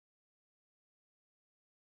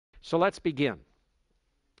So let's begin.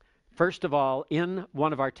 First of all, in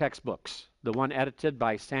one of our textbooks, the one edited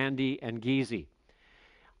by Sandy and Giese,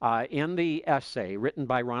 in the essay written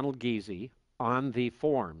by Ronald Giese on the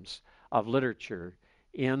forms of literature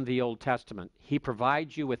in the Old Testament, he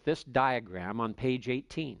provides you with this diagram on page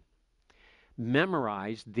 18.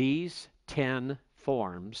 Memorize these 10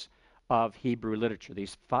 forms of Hebrew literature,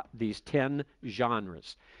 these 10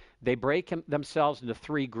 genres. They break themselves into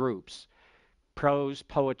 3 groups: prose,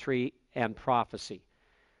 poetry, and prophecy.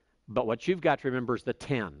 But what you've got to remember is the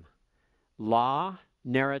 10. Law,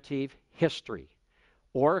 narrative, history,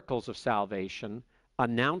 oracles of salvation,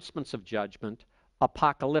 announcements of judgment,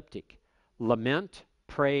 apocalyptic, lament,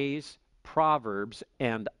 praise, proverbs,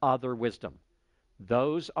 and other wisdom.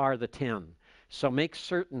 Those are the 10. So make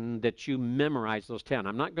certain that you memorize those 10.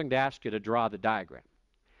 I'm not going to ask you to draw the diagram,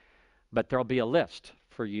 but there'll be a list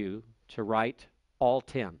for you to write all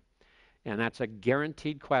 10. And that's a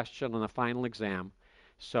guaranteed question on the final exam.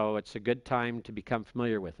 So it's a good time to become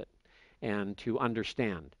familiar with it and to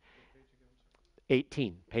understand.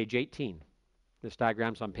 18, page 18. This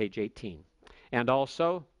diagram's on page 18. And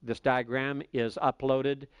also, this diagram is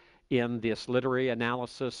uploaded in this literary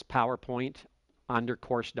analysis PowerPoint under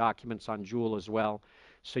course documents on Joule as well.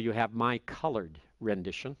 So you have my colored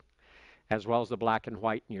rendition as well as the black and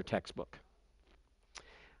white in your textbook.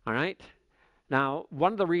 All right? Now,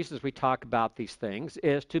 one of the reasons we talk about these things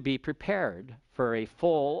is to be prepared for a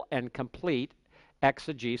full and complete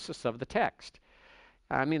exegesis of the text.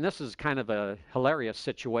 I mean, this is kind of a hilarious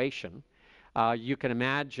situation. You can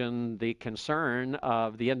imagine the concern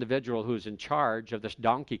of the individual who's in charge of this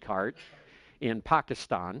donkey cart in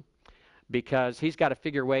Pakistan, because he's got to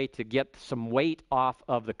figure a way to get some weight off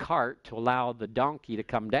of the cart to allow the donkey to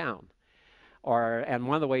come down. And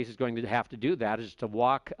one of the ways he's going to have to do that is to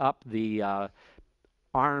walk up the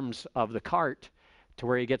arms of the cart to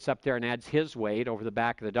where he gets up there and adds his weight over the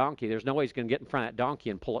back of the donkey. There's no way he's going to get in front of that donkey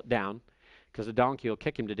and pull it down, because the donkey will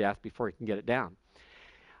kick him to death before he can get it down.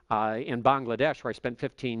 In Bangladesh, where I spent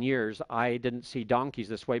 15 years, I didn't see donkeys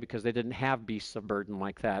this way because they didn't have beasts of burden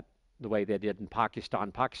like that the way they did in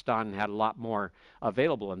Pakistan. Pakistan had a lot more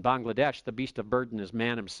available. In Bangladesh, the beast of burden is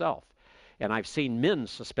man himself. And I've seen men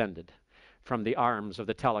suspended from the arms of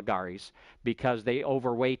the telegaris because they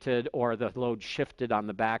overweighted or the load shifted on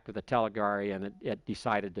the back of the telegari and it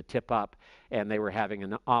decided to tip up, and they were having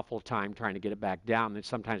an awful time trying to get it back down. They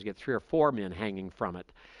sometimes get 3 or 4 men hanging from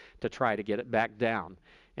it to try to get it back down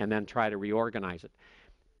and then try to reorganize it.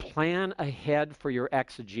 Plan ahead for your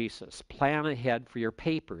exegesis. Plan ahead for your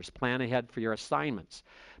papers. Plan ahead for your assignments.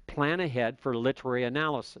 Plan ahead for literary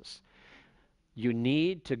analysis. You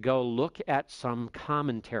need to go look at some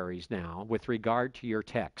commentaries now with regard to your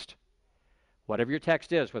text. Whatever your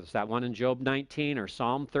text is, whether it's that one in Job 19 or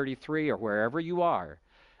Psalm 33 or wherever you are,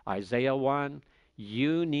 Isaiah 1,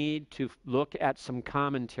 you need to look at some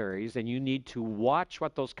commentaries, and you need to watch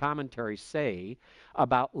what those commentaries say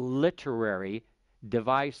about literary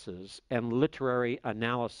devices and literary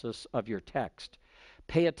analysis of your text.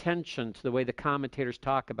 Pay attention to the way the commentators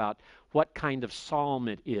talk about what kind of psalm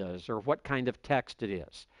it is or what kind of text it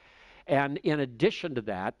is. And in addition to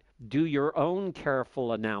that, do your own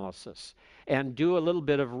careful analysis and do a little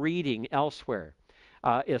bit of reading elsewhere,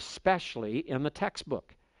 especially in the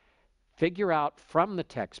textbook. Figure out from the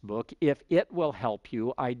textbook if it will help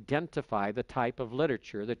you identify the type of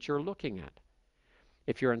literature that you're looking at.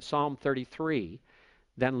 If you're in Psalm 33,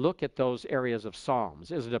 then look at those areas of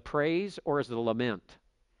Psalms. Is it a praise or is it a lament?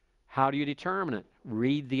 How do you determine it?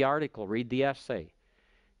 Read the article, read the essay.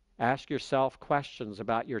 Ask yourself questions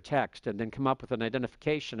about your text and then come up with an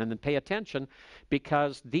identification, and then pay attention,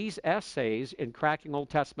 because these essays in Cracking Old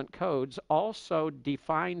Testament Codes also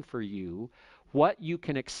define for you what you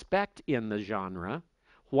can expect in the genre,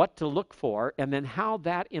 what to look for, and then how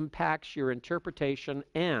that impacts your interpretation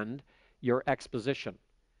and your exposition.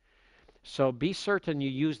 So be certain you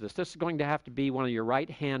use this. This is going to have to be one of your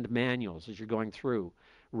right-hand manuals as you're going through,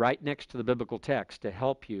 right next to the biblical text, to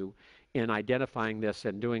help you in identifying this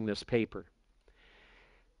and doing this paper.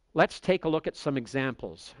 Let's take a look at some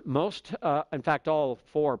examples. In fact, all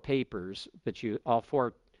 4 papers all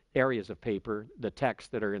 4 areas of paper, the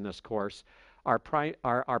texts that are in this course, are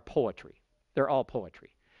poetry. They're all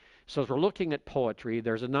poetry. So as we're looking at poetry,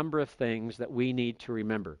 there's a number of things that we need to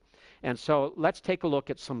remember. And so let's take a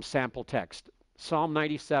look at some sample text. Psalm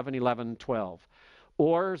 97, 11, 12.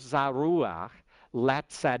 Or Zaruach lat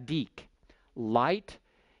tzadik. Light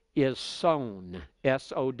is sown,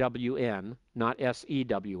 S-O-W-N, not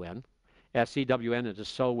S-E-W-N. S-E-W-N is to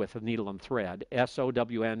sow with a needle and thread.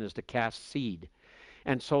 S-O-W-N is to cast seed.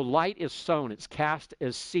 And so light is sown, it's cast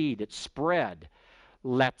as seed, it's spread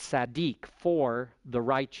letzadik, for the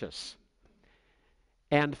righteous,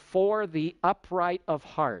 and for the upright of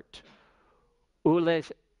heart, ul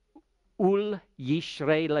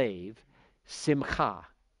yishrelev simcha,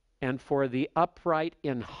 and for the upright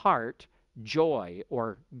in heart, joy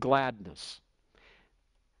or gladness.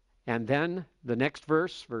 And then the next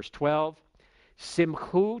verse, verse 12,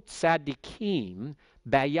 simchu tzadikim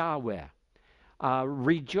b'Yahweh,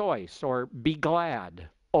 rejoice or be glad,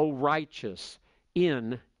 O righteous,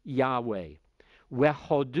 in Yahweh.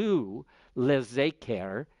 Wehodu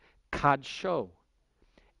lezeker kadsho,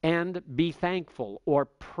 and be thankful or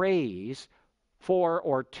praise for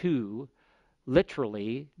or to,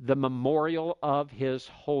 literally, the memorial of his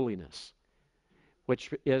holiness,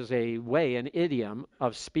 which is a way, an idiom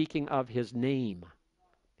of speaking of his name,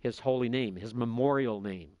 his holy name, his memorial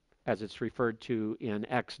name, as it's referred to in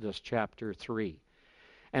Exodus chapter 3.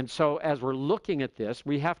 And so as we're looking at this,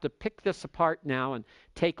 we have to pick this apart now and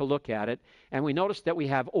take a look at it. And we notice that we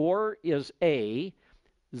have or is A,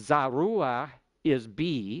 Zaruah is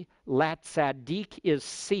B, Latzadik is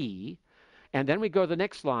C, and then we go to the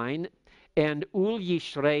next line, and Ul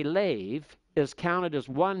Yishrelev is counted as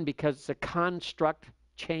one because it's a construct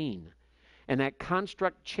chain. And that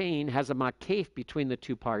construct chain has a makef between the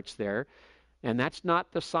two parts there. And that's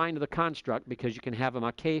not the sign of the construct, because you can have a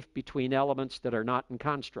makef between elements that are not in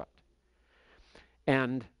construct.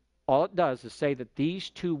 And all it does is say that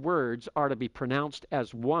these two words are to be pronounced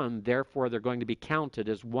as one, therefore they're going to be counted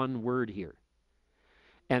as one word here.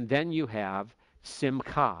 And then you have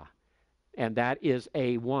simcha, and that is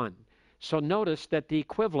a one. So notice that the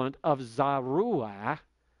equivalent of zaruah,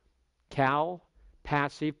 cal,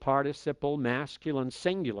 passive participle, masculine,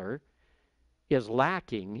 singular, is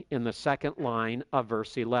lacking in the second line of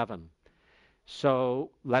verse 11.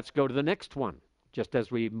 So let's go to the next one, just as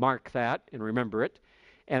we mark that and remember it.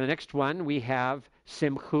 And the next one, we have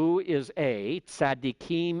simchu is A,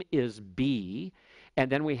 tzadikim is B, and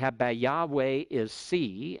then we have Yahweh is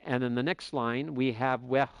C, and in the next line, we have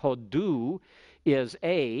wehodu is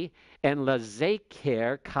A, and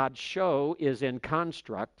lezeker kadsho is in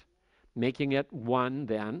construct, making it one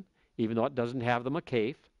then, even though it doesn't have the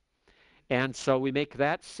makef. And so we make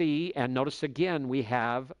that C, and notice again we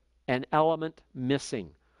have an element missing.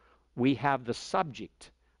 We have the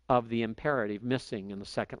subject of the imperative missing in the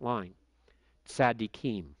second line,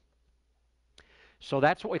 tzadikim. So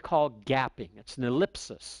that's what we call gapping. It's an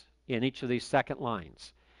ellipsis in each of these second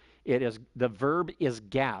lines. It is, the verb is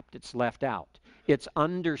gapped, it's left out. It's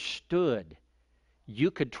understood.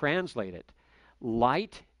 You could translate it.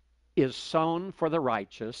 Light is sown for the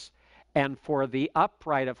righteous, and for the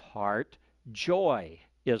upright of heart, joy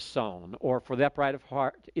is sown, or for the upright of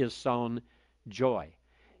heart is sown joy.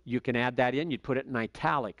 You can add that in. You'd put it in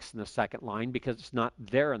italics in the second line because it's not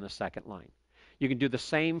there in the second line. You can do the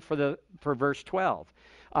same for verse 12.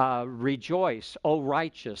 Rejoice, O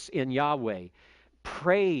righteous, in Yahweh.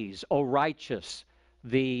 Praise, O righteous,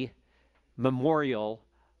 the memorial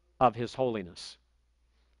of his holiness.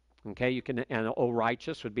 Okay, you can, and O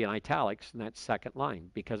righteous would be in italics in that second line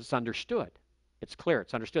because it's understood. It's clear,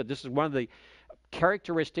 it's understood. This is one of the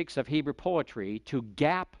characteristics of Hebrew poetry, to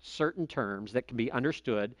gap certain terms that can be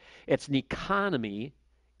understood. It's an economy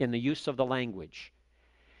in the use of the language.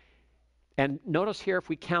 And notice here, if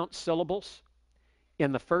we count syllables,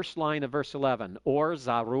 in the first line of verse 11, or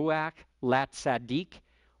zaruach latzadik,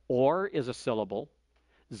 or is a syllable.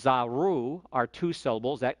 Zaru are two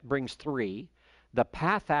syllables, that brings three. The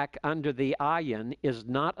pathak under the ayin is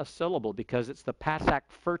not a syllable because it's the pathak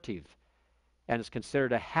furtive, and it's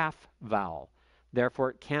considered a half vowel. Therefore,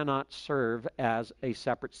 it cannot serve as a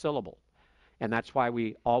separate syllable. And that's why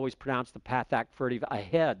we always pronounce the pathak furtive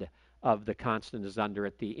ahead of the consonant is under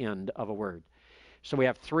at the end of a word. So we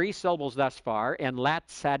have three syllables thus far, and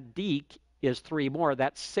latzadik is three more.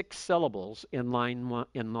 That's six syllables in line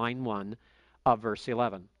one of verse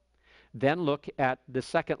 11. Then look at the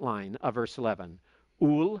second line of verse 11.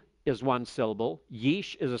 Ul is one syllable,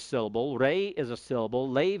 yish is a syllable, re is a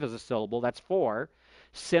syllable, lave is a syllable, that's four.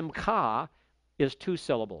 Simcha is two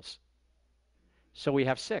syllables. So we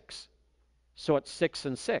have six. So it's 6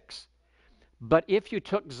 and 6. But if you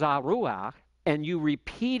took zaruach and you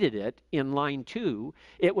repeated it in line 2,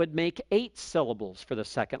 it would make 8 syllables for the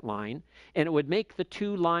second line, and it would make the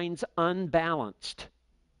two lines unbalanced.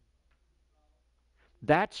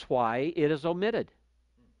 That's why it is omitted.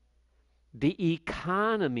 The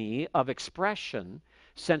economy of expression,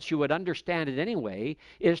 since you would understand it anyway,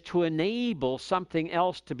 is to enable something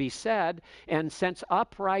else to be said, and since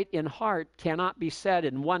upright in heart cannot be said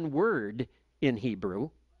in one word in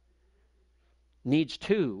Hebrew, needs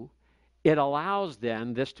two, It allows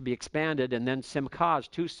then this to be expanded, and then simcha is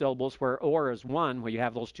two syllables where or is one, where you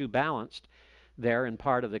have those two balanced there in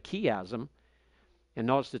part of the chiasm. And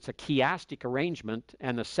notice it's a chiastic arrangement,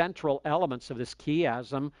 and the central elements of this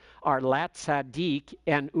chiasm are lat tzadik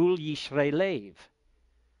and ul yishrelev.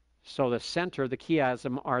 So the center of the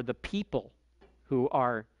chiasm are the people who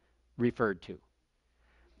are referred to.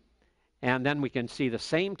 And then we can see the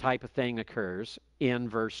same type of thing occurs in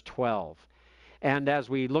verse 12. And as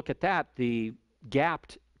we look at that, the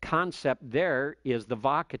gapped concept there is the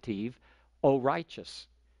vocative, O righteous,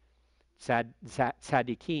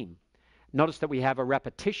 tzadikim. Notice that we have a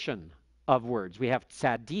repetition of words. We have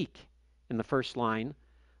tzadik in the first line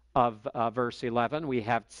of verse 11. We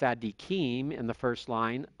have tzadikim in the first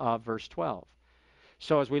line of verse 12.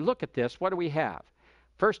 So as we look at this, what do we have?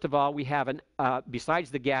 First of all, we have besides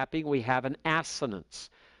the gapping, we have an assonance.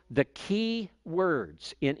 The key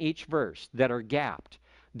words in each verse that are gapped,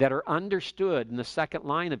 that are understood in the second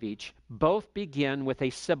line of each, both begin with a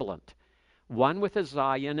sibilant. One with a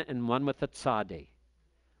zayin and one with a tzadeh.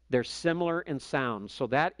 They're similar in sound. So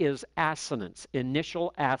that is assonance,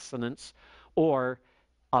 initial assonance, or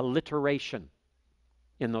alliteration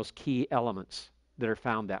in those key elements that are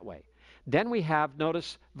found that way. Then we have,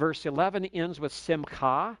 notice, verse 11 ends with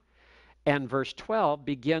simcha, and verse 12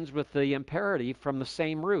 begins with the imperative from the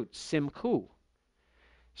same root, simchu.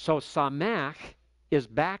 So samach is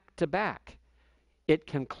back to back. It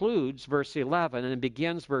concludes verse 11 and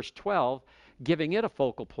begins verse 12, giving it a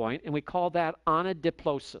focal point, and we call that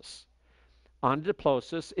anadiplosis.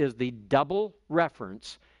 Anadiplosis is the double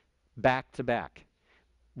reference back to back.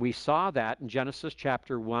 We saw that in Genesis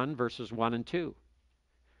chapter 1, verses 1 and 2,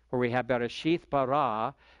 where we have Bereshith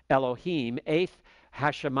bara Elohim, eighth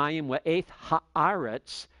Hashemayim we'eighth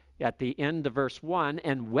haaretz at the end of verse 1,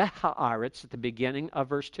 and wehaaretz at the beginning of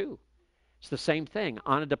verse 2. It's the same thing,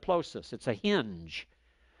 anadiplosis. It's a hinge.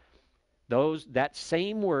 That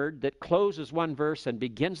same word that closes one verse and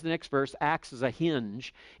begins the next verse acts as a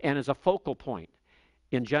hinge and as a focal point.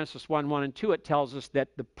 In Genesis 1, 1 and 2, it tells us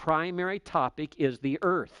that the primary topic is the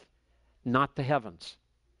earth, not the heavens,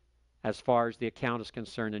 as far as the account is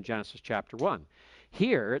concerned in Genesis chapter 1.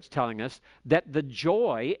 Here, it's telling us that the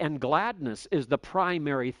joy and gladness is the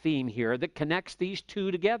primary theme here that connects these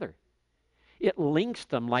two together. It links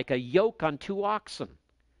them like a yoke on two oxen,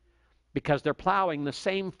 because they're plowing the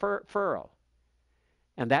same furrow.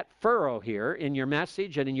 And that furrow here in your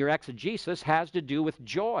message and in your exegesis has to do with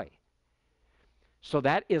joy. So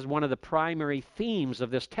that is one of the primary themes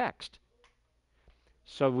of this text.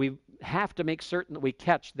 So we have to make certain that we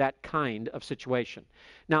catch that kind of situation.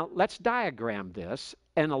 Now let's diagram this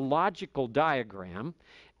in a logical diagram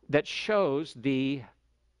that shows the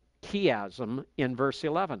chiasm in verse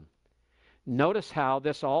 11. Notice how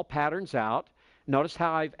this all patterns out. Notice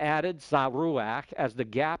how I've added zaruach as the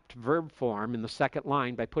gapped verb form in the second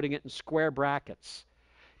line by putting it in square brackets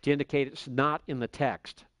to indicate it's not in the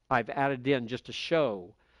text. I've added in just to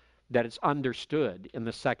show that it's understood in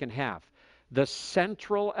the second half. The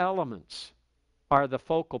central elements are the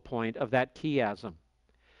focal point of that chiasm.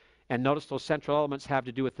 And notice those central elements have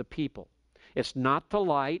to do with the people. It's not the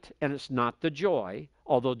light and it's not the joy,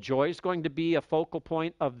 although joy is going to be a focal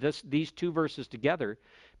point of these two verses together,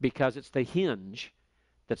 because it's the hinge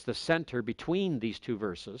that's the center between these two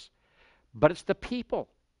verses. But it's the people.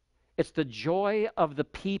 It's the joy of the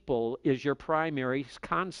people is your primary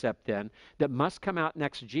concept then that must come out in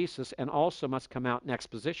exegesis and also must come out in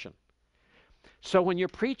exposition. So when you're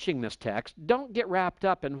preaching this text, don't get wrapped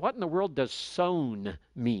up in what in the world does sown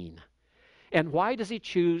mean? And why does he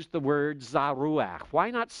choose the word zaruach?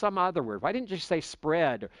 Why not some other word? Why didn't you say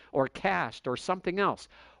spread or cast or something else?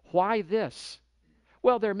 Why this?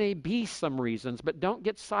 Well, there may be some reasons, but don't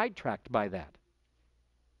get sidetracked by that.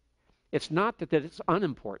 It's not that it's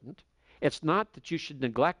unimportant. It's not that you should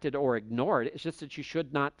neglect it or ignore it. It's just that you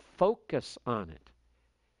should not focus on it.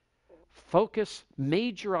 Focus,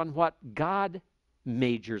 major on what God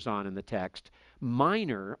majors on in the text,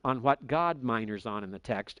 minor on what God minors on in the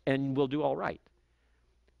text, and we'll do all right.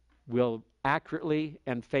 We'll accurately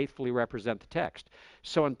and faithfully represent the text.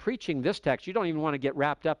 So in preaching this text, you don't even want to get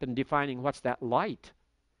wrapped up in defining what's that light.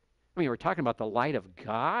 I mean, we're talking about the light of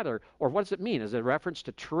God, or what does it mean? Is it a reference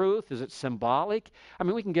to truth? Is it symbolic? I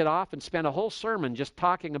mean, we can get off and spend a whole sermon just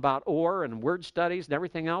talking about or and word studies and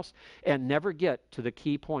everything else and never get to the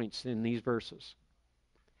key points in these verses.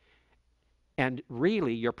 And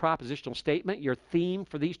really, your propositional statement, your theme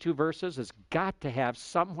for these two verses has got to have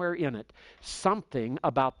somewhere in it something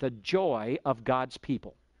about the joy of God's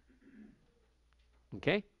people.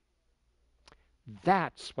 Okay?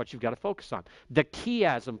 That's what you've got to focus on. The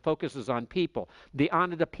chiasm focuses on people. The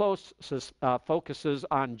anadiplosis focuses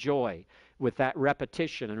on joy with that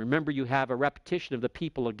repetition. And remember, you have a repetition of the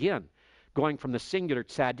people again, going from the singular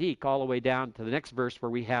tzaddik all the way down to the next verse where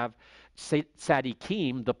we have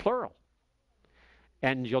tzaddikim, the plural.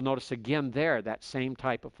 And you'll notice again there that same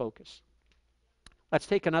type of focus. Let's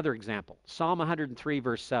take another example. Psalm 103,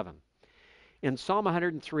 verse 7. In Psalm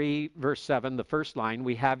 103, verse 7, the first line,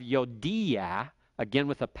 we have Yodia, again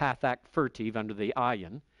with a pathak furtive under the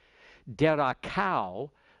ayin, derakau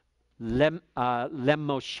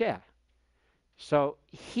lemoshe. So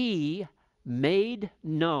he made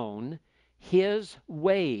known his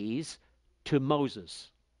ways to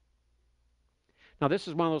Moses. Now this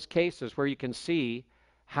is one of those cases where you can see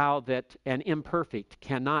how that an imperfect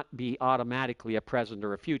cannot be automatically a present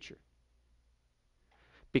or a future.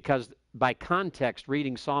 Because by context,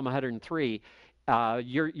 reading Psalm 103,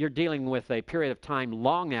 you're dealing with a period of time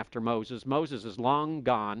long after Moses. Moses is long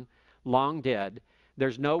gone, long dead.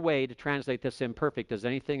 There's no way to translate this imperfect as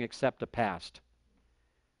anything except a past.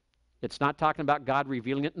 It's not talking about God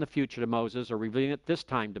revealing it in the future to Moses or revealing it this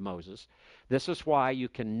time to Moses. This is why you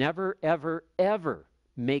can never, ever, ever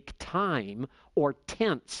make time or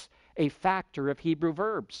tense a factor of Hebrew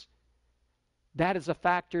verbs. That is a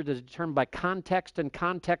factor that is determined by context and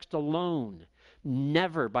context alone,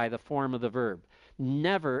 never by the form of the verb.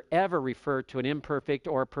 Never, ever refer to an imperfect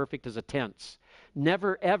or a perfect as a tense.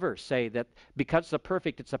 Never, ever say that because it's a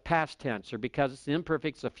perfect, it's a past tense, or because it's an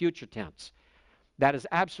imperfect, it's a future tense. That is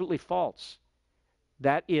absolutely false.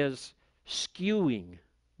 That is skewing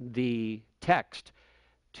the text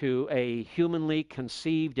to a humanly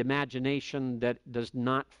conceived imagination that does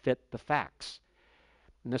not fit the facts.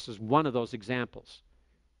 And this is one of those examples.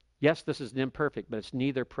 Yes, this is an imperfect, but it's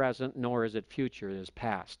neither present nor is it future, it is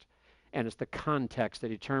past. And it's the context that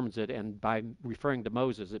determines it, and by referring to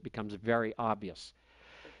Moses, it becomes very obvious.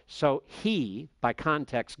 So he, by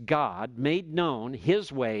context, God, made known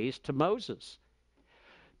his ways to Moses.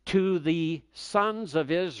 To the sons of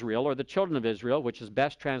Israel, or the children of Israel, which is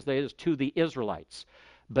best translated as to the Israelites.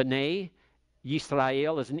 B'nai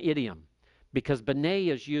Yisrael is an idiom, because B'nai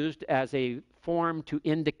is used as a form to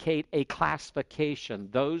indicate a classification,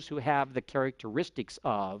 those who have the characteristics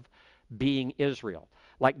of being Israel.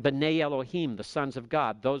 Like B'nai Elohim, the sons of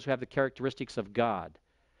God, those who have the characteristics of God.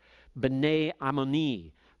 B'nai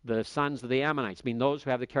Ammoni, the sons of the Ammonites, mean those who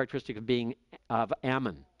have the characteristic of being of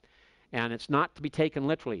Ammon. And it's not to be taken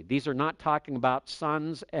literally. These are not talking about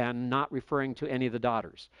sons and not referring to any of the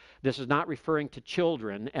daughters. This is not referring to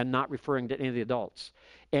children and not referring to any of the adults.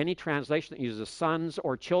 Any translation that uses sons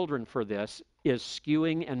or children for this is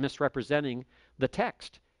skewing and misrepresenting the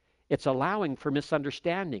text. It's allowing for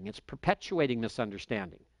misunderstanding. It's perpetuating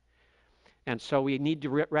misunderstanding. And so we need to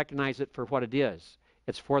recognize it for what it is.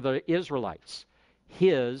 It's for the Israelites,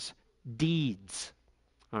 his deeds.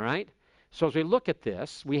 All right? So as we look at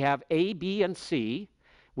this, we have A, B, and C.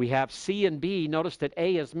 We have C and B. Notice that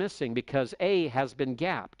A is missing because A has been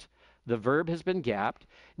gapped. The verb has been gapped.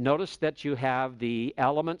 Notice that you have the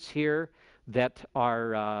elements here that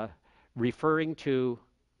are referring to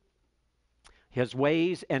his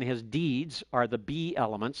ways and his deeds are the B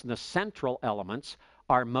elements, and the central elements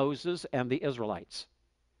are Moses and the Israelites.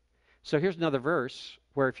 So here's another verse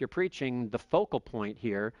where if you're preaching, the focal point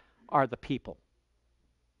here are the people.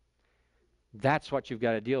 That's what you've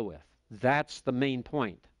got to deal with. That's the main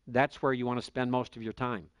point. That's where you want to spend most of your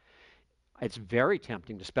time. It's very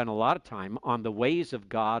tempting to spend a lot of time on the ways of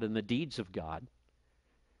God and the deeds of God.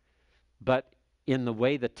 But in the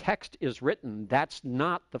way the text is written, that's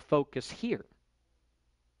not the focus here.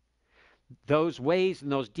 Those ways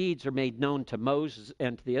and those deeds are made known to Moses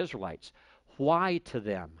and to the Israelites. Why to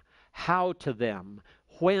them? How to them?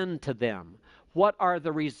 When to them? What are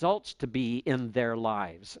the results to be in their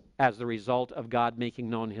lives as the result of God making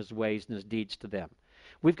known his ways and his deeds to them?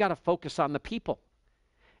 We've got to focus on the people.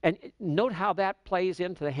 And note how that plays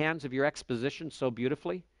into the hands of your exposition so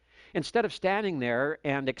beautifully. Instead of standing there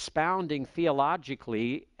and expounding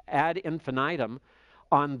theologically ad infinitum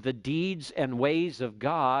on the deeds and ways of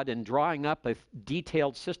God and drawing up a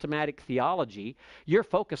detailed systematic theology, you're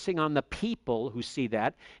focusing on the people who see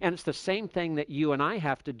that, and it's the same thing that you and I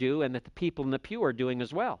have to do and that the people in the pew are doing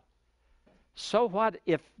as well. So what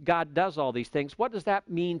if God does all these things? What does that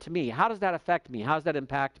mean to me? How does that affect me? How does that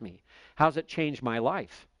impact me? How does it change my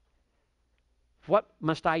life? What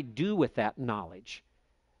must I do with that knowledge?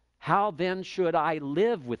 How then should I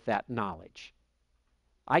live with that knowledge?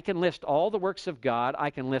 I can list all the works of God. I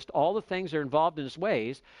can list all the things that are involved in his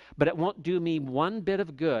ways, but it won't do me one bit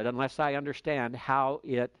of good unless I understand how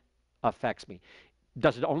it affects me.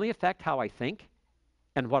 Does it only affect how I think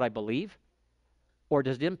and what I believe? Or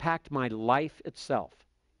does it impact my life itself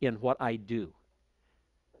in what I do?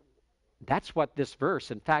 That's what this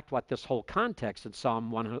verse, in fact, what this whole context in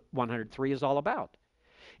Psalm 103 is all about.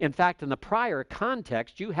 In fact, in the prior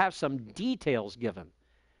context, you have some details given.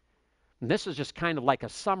 And this is just kind of like a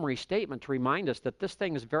summary statement to remind us that this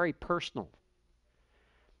thing is very personal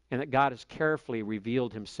and that God has carefully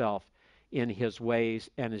revealed himself in his ways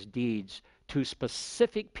and his deeds to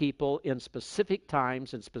specific people in specific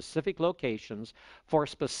times and specific locations for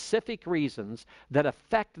specific reasons that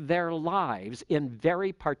affect their lives in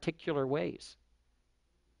very particular ways.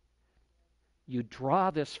 You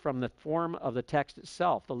draw this from the form of the text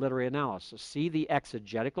itself, the literary analysis. See the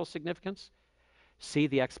exegetical significance? See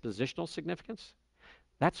the expositional significance?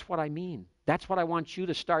 That's what I mean. That's what I want you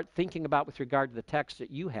to start thinking about with regard to the text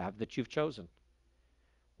that you have, that you've chosen.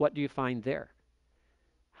 What do you find there?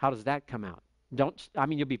 How does that come out?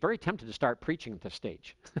 You'll be very tempted to start preaching at this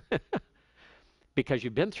stage. Because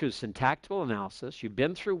you've been through syntactical analysis, you've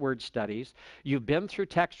been through word studies, you've been through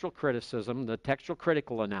textual criticism, the textual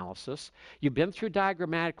critical analysis, you've been through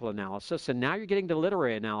diagrammatical analysis, and now you're getting to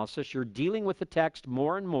literary analysis. You're dealing with the text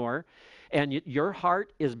more and more, and your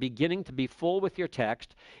heart is beginning to be full with your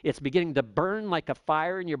text. It's beginning to burn like a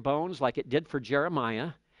fire in your bones like it did for Jeremiah,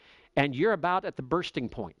 and you're about at the bursting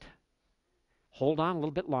point. Hold on a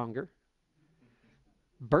little bit longer.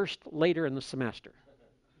 Burst later in the semester.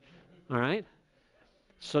 All right?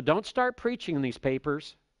 So don't start preaching in these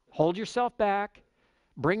papers. Hold yourself back.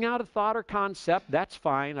 Bring out a thought or concept. That's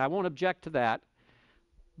fine. I won't object to that.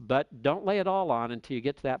 But don't lay it all on until you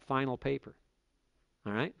get to that final paper.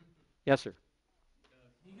 All right? Yes, sir.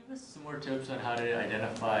 Can you give us some more tips on how to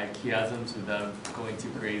identify chiasms without going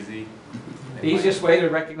too crazy? The easiest way to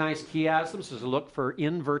recognize chiasms is to look for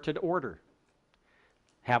inverted order.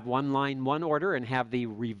 Have one line, one order, and have the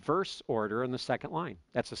reverse order in the second line.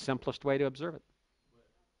 That's the simplest way to observe it.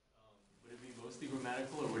 Would it be mostly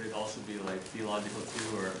grammatical, or would it also be like theological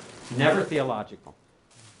too, or? Never theological.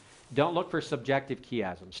 Don't look for subjective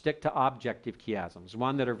chiasms. Stick to objective chiasms,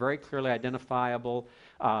 one that are very clearly identifiable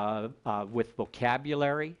with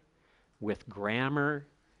vocabulary, with grammar,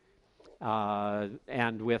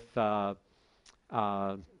 and with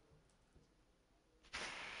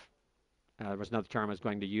there was another term I was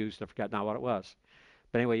going to use. I forgot now what it was.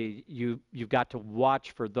 But anyway, you've got to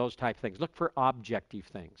watch for those type of things. Look for objective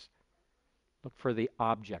things. Look for the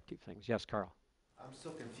objective things. Yes, Carl? I'm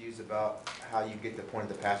still confused about how you get the point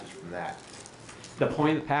of the passage from that. The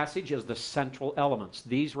point of the passage is the central elements.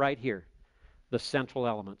 These right here, the central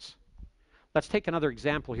elements. Let's take another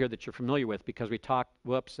example here that you're familiar with because we talked,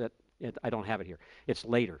 I don't have it here. It's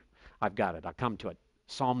later. I've got it. I'll come to it.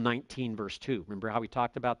 Psalm 19, verse 2. Remember how we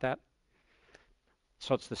talked about that?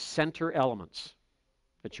 So it's the center elements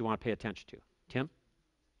that you want to pay attention to. Tim?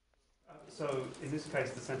 So in this case,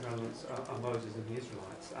 the center elements are Moses and the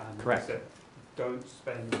Israelites. And correct. Said, don't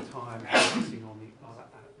spend time focusing on the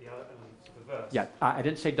other elements of the verse. Yeah, I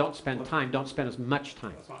didn't say don't spend time. Don't spend as much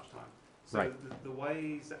time. As much time. So right. The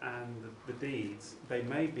ways and the deeds, they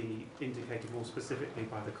may be indicated more specifically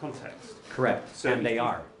by the context. Correct, so and they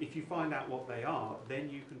are. If you find out what they are, then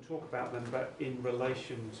you can talk about them, but in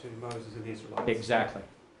relation to Moses and the Israelites. Exactly,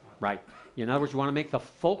 right. In other words, you want to make the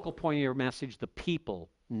focal point of your message the people,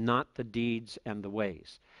 not the deeds and the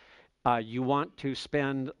ways. You want to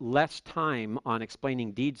spend less time on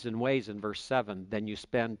explaining deeds and ways in verse 7 than you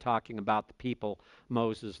spend talking about the people,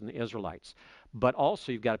 Moses and the Israelites. But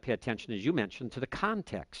also you've got to pay attention, as you mentioned, to the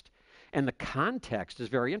context. And the context is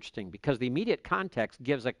very interesting because the immediate context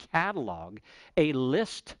gives a catalog, a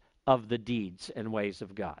list of the deeds and ways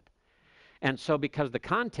of God. And so because of the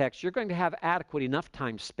context, you're going to have adequate enough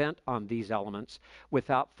time spent on these elements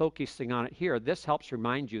without focusing on it here. This helps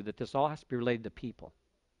remind you that this all has to be related to people.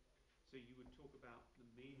 So you would talk about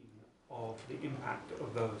the meaning of the impact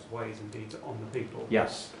of those ways and deeds on the people?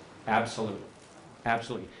 Yes, absolutely.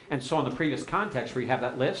 Absolutely. And so in the previous context where you have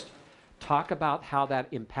that list, talk about how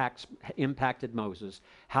that impacted Moses.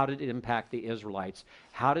 How did it impact the Israelites?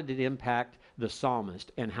 How did it impact the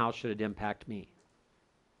psalmist? And how should it impact me?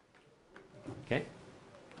 Okay?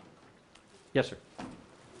 Yes, sir.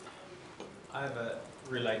 I have a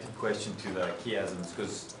related question to the chiasms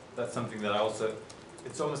because that's something that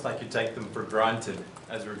it's almost like you take them for granted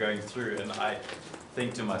as we're going through, and I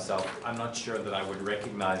think to myself, I'm not sure that I would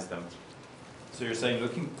recognize them. So you're saying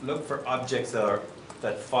look for objects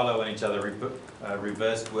that follow in each other,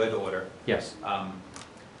 reversed word order. Yes.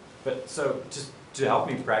 But so just to help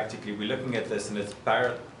me practically, we're looking at this and it's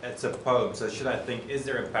a poem. So should I think, is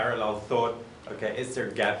there a parallel thought? Okay, is there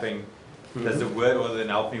gapping? Does the word order then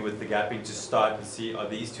help me with the gapping to start to see, are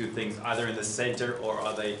these two things either in the center or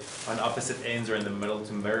are they on opposite ends or in the middle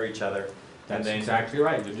to mirror each other? That's and then exactly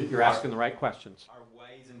right. You're asking the right questions. Are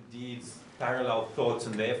ways and deeds parallel thoughts,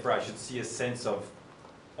 and therefore I should see a sense of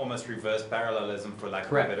almost reverse parallelism, for lack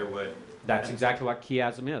Correct. of a better word. That's exactly what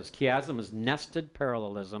chiasm is. Chiasm is nested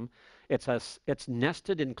parallelism. It's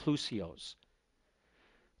nested inclusios,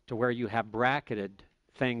 to where you have bracketed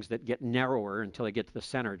things that get narrower until they get to the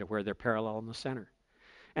center, to where they're parallel in the center.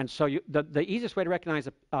 And so the easiest way to recognize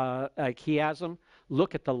a chiasm,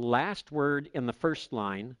 look at the last word in the first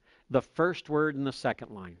line, the first word in the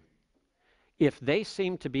second line. If they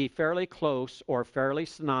seem to be fairly close or fairly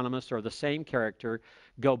synonymous or the same character,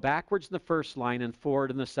 go backwards in the first line and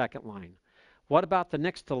forward in the second line. What about the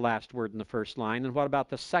next to the last word in the first line, and what about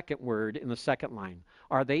the second word in the second line?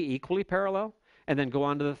 Are they equally parallel? And then go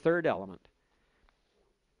on to the third element.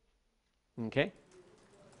 Okay?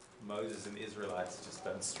 Moses and Israelites just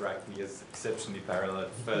don't strike me as exceptionally parallel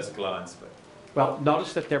at first glance. But Well,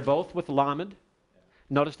 notice that they're both with Lamed.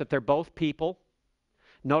 Notice that they're both people.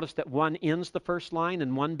 Notice that one ends the first line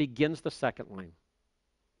and one begins the second line.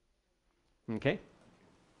 Okay?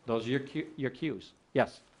 Those are your cues.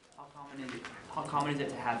 Yes? How common is it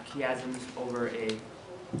to have chiasms over a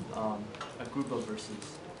group of verses?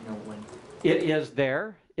 You know, when It is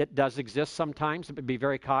there. It does exist sometimes, but be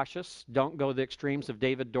very cautious. Don't go to the extremes of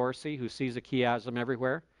David Dorsey, who sees a chiasm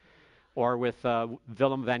everywhere, or with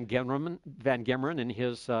Willem van Gemeren in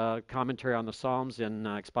his commentary on the Psalms in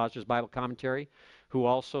Expositor's Bible Commentary, who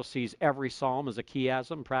also sees every psalm as a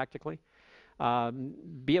chiasm practically.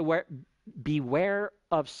 Beware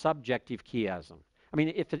of subjective chiasm. I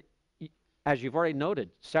mean, as you've already noted,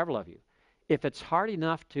 several of you, if it's hard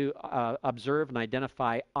enough to observe and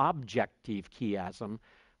identify objective chiasm,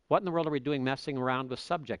 what in the world are we doing messing around with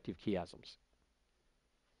subjective chiasms?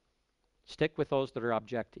 Stick with those that are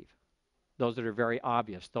objective, those that are very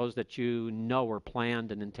obvious, those that you know are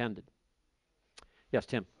planned and intended. Yes,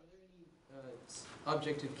 Tim? Are there any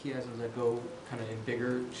objective chiasms that go kind of in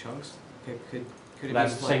bigger chunks? Could it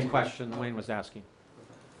That's be the same like- question Wayne was asking.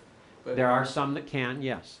 But There are some that can,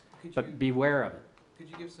 yes, but beware of it. Could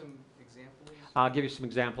you give some examples? I'll give you some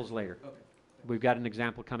examples later. Okay. We've got an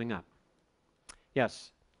example coming up.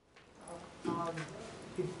 Yes?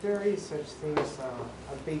 If there is such thing as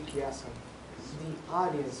a big chiasm, the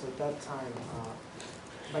audience at that time,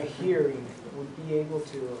 by hearing, would be able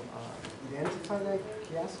to identify that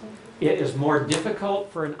chiasm? It is more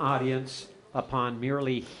difficult for an audience upon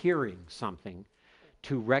merely hearing something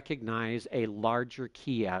to recognize a larger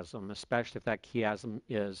chiasm, especially if that chiasm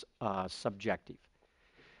is subjective.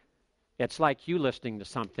 It's like you listening to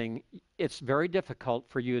something. It's very difficult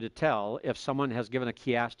for you to tell if someone has given a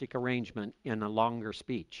chiastic arrangement in a longer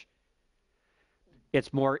speech.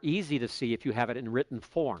 It's more easy to see if you have it in written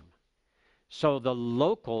form. So the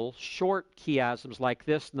local short chiasms like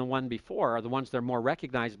this and the one before are the ones that are more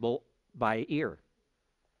recognizable by ear,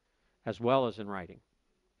 as well as in writing.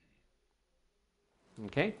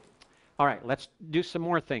 Okay? All right, let's do some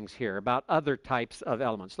more things here about other types of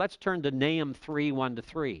elements. Let's turn to Nahum 3,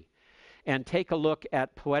 1-3. And take a look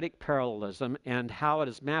at poetic parallelism and how it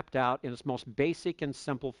is mapped out in its most basic and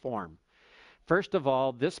simple form. First of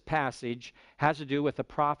all, this passage has to do with a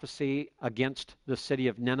prophecy against the city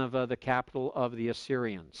of Nineveh, the capital of the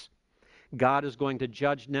Assyrians. God is going to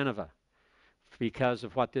judge Nineveh because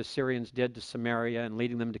of what the Assyrians did to Samaria and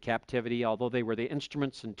leading them to captivity. Although they were the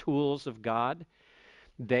instruments and tools of God,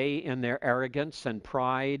 they, in their arrogance and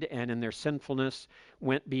pride and in their sinfulness,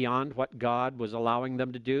 went beyond what God was allowing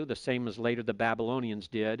them to do, the same as later the Babylonians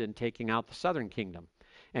did in taking out the southern kingdom.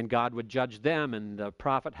 And God would judge them, and the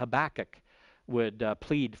prophet Habakkuk would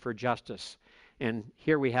plead for justice. And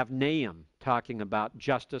here we have Nahum talking about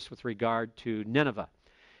justice with regard to Nineveh.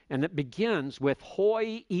 And it begins with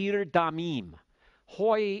Hoi ir damim.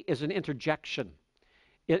 Hoi is an interjection.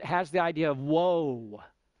 It has the idea of woe.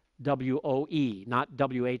 W-O-E, not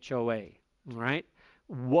W-H-O-A, right?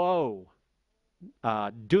 Woe,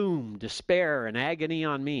 doom, despair, and agony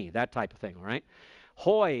on me, that type of thing, all right?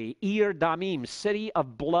 Hoi, ir damim, city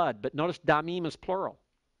of blood, but notice damim is plural.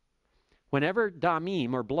 Whenever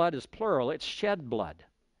damim, or blood, is plural, it's shed blood.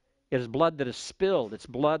 It is blood that is spilled. It's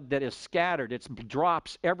blood that is scattered. It's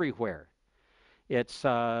drops everywhere. It's,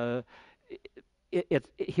 here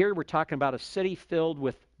we're talking about a city filled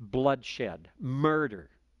with bloodshed, murder,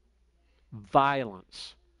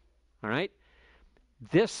 violence. All right?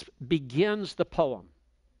 This begins the poem.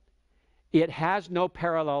 It has no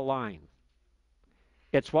parallel line.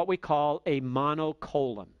 It's what we call a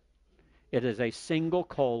monocolon. It is a single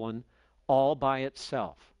colon all by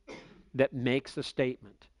itself that makes a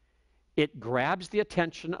statement. It grabs the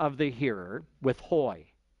attention of the hearer with hoi.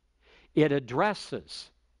 It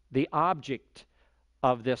addresses the object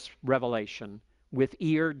of this revelation with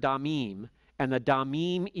ir damim, and the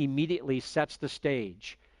damim immediately sets the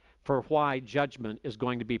stage for why judgment is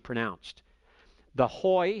going to be pronounced. The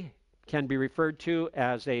hoi can be referred to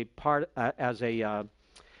as a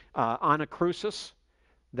anacrusis,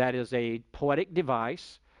 that is a poetic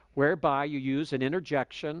device whereby you use an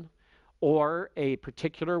interjection or a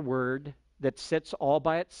particular word that sits all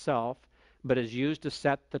by itself but is used to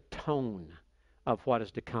set the tone of what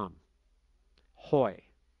is to come. Hoi.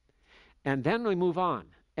 And then we move on.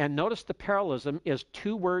 And notice the parallelism is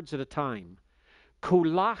two words at a time.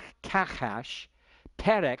 Kulach kachash,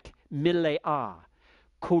 perek mileah.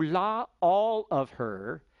 Kula, all of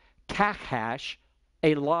her, kachash,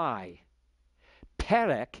 a lie.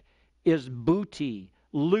 Perek is booty,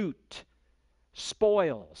 loot,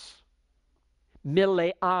 spoils.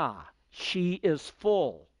 Mileah, she is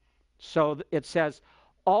full. So it says,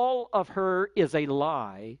 all of her is a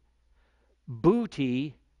lie.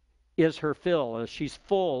 Booty is her fill. She's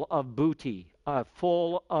full of booty,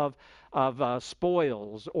 full of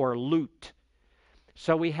spoils or loot.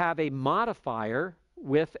 So we have a modifier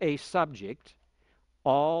with a subject.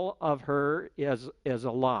 All of her is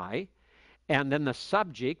a lie. And then the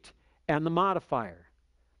subject and the modifier.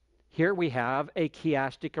 Here we have a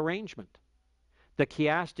chiastic arrangement. The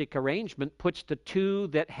chiastic arrangement puts the two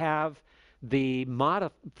that have the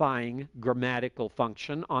modifying grammatical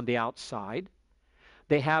function on the outside.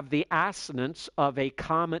 They have the assonance of a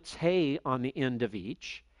comet's hey on the end of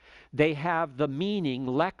each. They have the meaning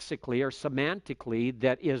lexically or semantically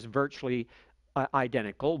that is virtually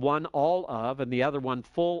identical, one all of and the other one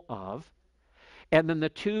full of. And then the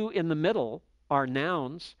two in the middle are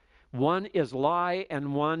nouns. One is lie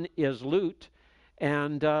and one is loot.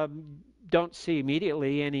 And don't see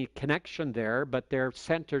immediately any connection there, but they're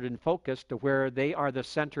centered and focused to where they are the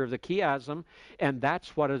center of the chiasm, and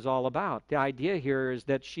that's what it's all about. The idea here is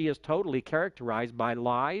that she is totally characterized by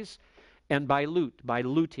lies and by loot, by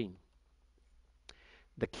looting.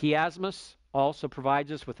 The chiasmus also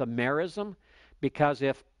provides us with a merism, because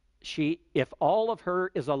if all of her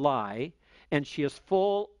is a lie and she is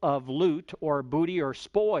full of loot or booty or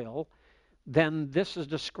spoil, then this is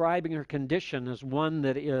describing her condition as one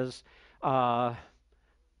that is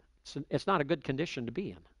it's not a good condition to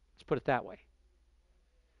be in. Let's put it that way.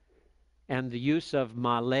 And the use of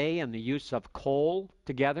malay and the use of kol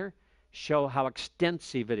together show how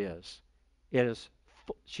extensive it is.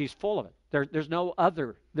 She's full of it. There's no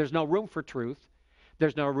room for truth.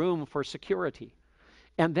 There's no room for security.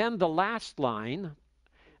 And then the last line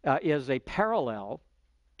is a parallel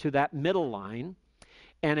to that middle line,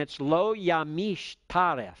 and it's lo yamish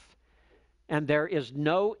taref. And there is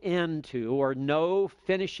no end to, or no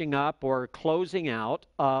finishing up or closing out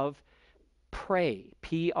of prey,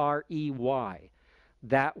 P-R-E-Y,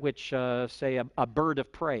 that which, say, a bird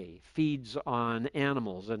of prey feeds on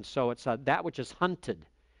animals. And so it's that which is hunted.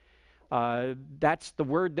 That's the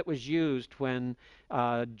word that was used when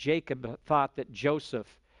Jacob thought that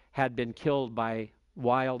Joseph had been killed by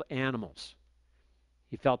wild animals.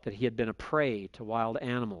 He felt that he had been a prey to wild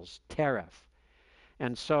animals, teref.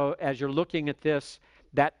 And so as you're looking at this,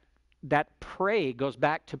 that prey goes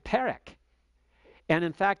back to perek. And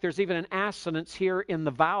in fact, there's even an assonance here in the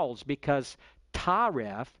vowels, because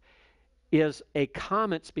taref is a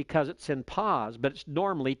comments because it's in pause, but it's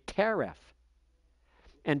normally teref.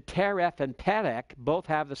 And teref and perek both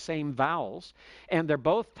have the same vowels, and they're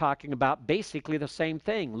both talking about basically the same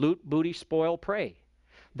thing: loot, booty, spoil, prey.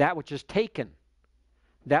 That which is taken,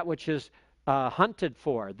 that which is hunted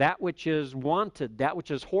for, that which is wanted, that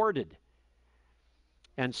which is hoarded.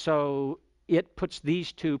 And so it puts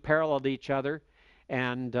these two parallel to each other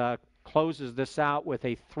and closes this out with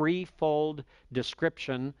a threefold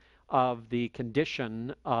description of the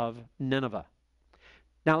condition of Nineveh.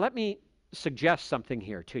 Now let me suggest something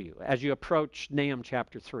here to you as you approach Nahum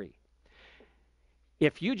chapter 3.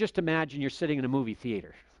 If you just imagine you're sitting in a movie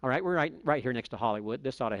theater, all right, we're right here next to Hollywood.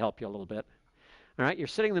 This ought to help you a little bit. All right, you're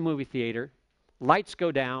sitting in the movie theater, lights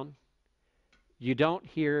go down, you don't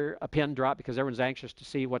hear a pin drop because everyone's anxious to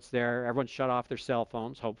see what's there. Everyone's shut off their cell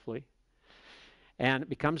phones, hopefully. And it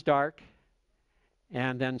becomes dark,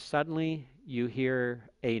 and then suddenly you hear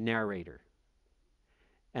a narrator.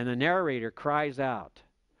 And the narrator cries out,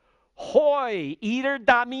 "Hoi, Eder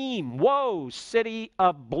Damim, woe, city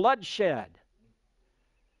of bloodshed."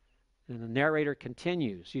 And the narrator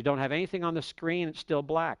continues. You don't have anything on the screen, it's still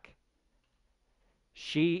black.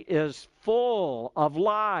 She is full of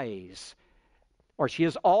lies, or she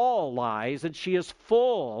is all lies, and she is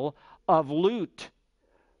full of loot.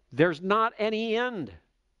 There's not any end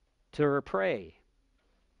to her prey.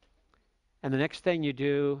 And the next thing you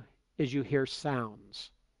do is you hear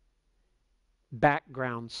sounds,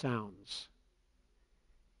 background sounds.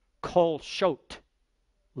 Kol shot,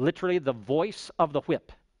 literally the voice of the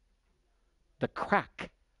whip, the crack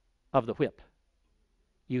of the whip.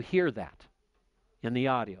 You hear that in the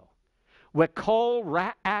audio. Wekol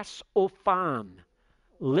ra'as ofan,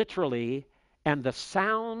 literally, and the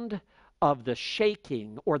sound of the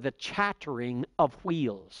shaking or the chattering of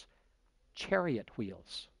wheels, chariot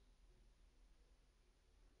wheels.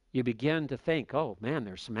 You begin to think, oh man,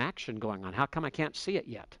 there's some action going on. How come I can't see it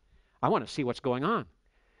yet? I want to see what's going on.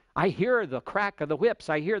 I hear the crack of the whips.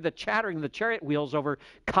 I hear the chattering of the chariot wheels over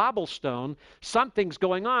cobblestone. Something's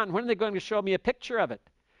going on. When are they going to show me a picture of it?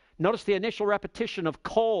 Notice the initial repetition of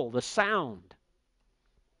kol, the sound.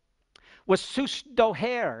 Was sus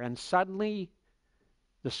doher, and suddenly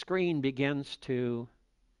the screen begins to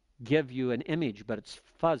give you an image, but it's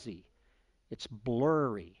fuzzy. It's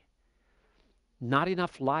blurry. Not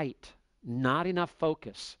enough light. Not enough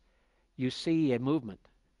focus. You see a movement.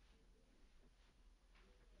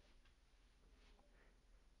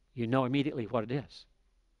 You know immediately what it is.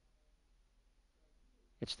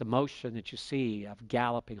 It's the motion that you see of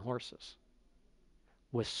galloping horses.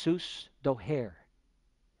 With sus doher,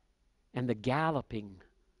 and the galloping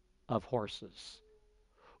of horses.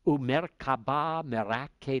 Umerkaba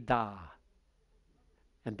merakeda,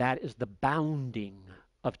 and that is the bounding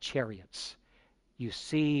of chariots. You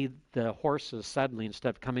see the horses suddenly, instead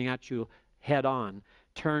of coming at you head on,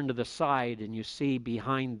 turn to the side, and you see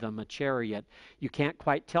behind them a chariot. You can't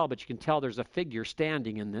quite tell, but you can tell there's a figure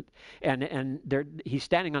standing in it, and he's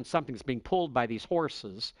standing on something that's being pulled by these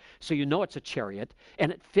horses, so you know it's a chariot,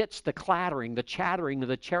 and it fits the clattering, the chattering of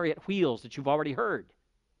the chariot wheels that you've already heard.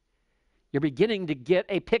 You're beginning to get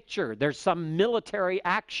a picture. There's some military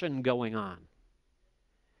action going on.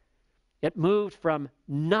 It moved from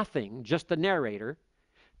nothing, just the narrator,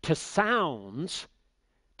 to sounds,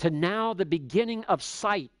 to now the beginning of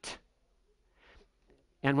sight.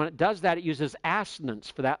 And when it does that, it uses assonance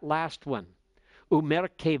for that last one.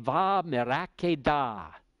 Umerkeva merakeda.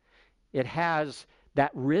 It has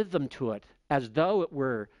that rhythm to it, as though it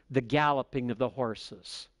were the galloping of the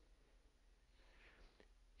horses.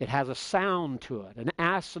 It has a sound to it, an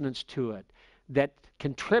assonance to it, that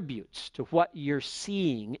contributes to what you're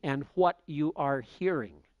seeing and what you are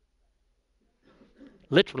hearing.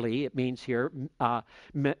 Literally, it means here,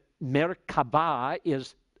 Merkaba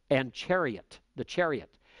is and chariot, the chariot.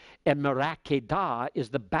 And Merakeda is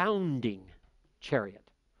the bounding chariot,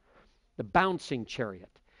 the bouncing chariot.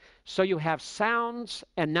 So you have sounds,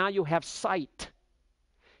 and now you have sight.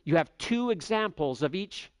 You have two examples of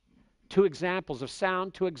each, two examples of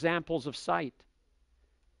sound, two examples of sight.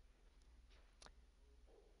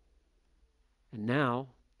 And now,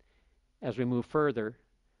 as we move further,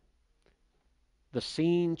 the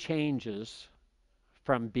scene changes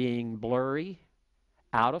from being blurry,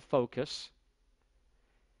 out of focus.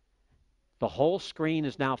 The whole screen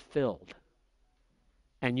is now filled,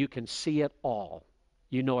 and you can see it all.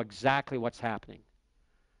 You know exactly what's happening.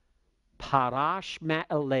 Parash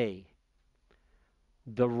ma'aleh,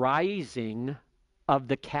 the rising of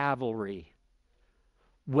the cavalry.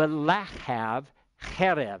 Welahav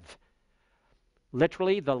cherev,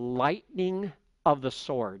 literally the lightning of the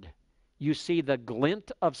sword. You see the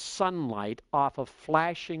glint of sunlight off of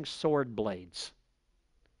flashing sword blades.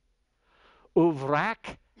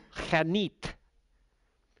 Uvrak chanit,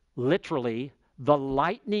 literally the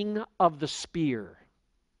lightning of the spear.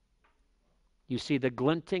 You see the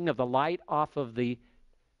glinting of the light off of the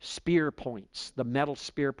spear points, the metal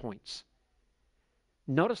spear points.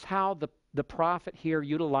 Notice how the prophet here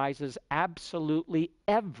utilizes absolutely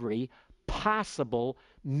every possible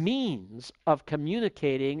means of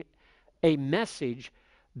communicating a message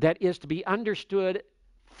that is to be understood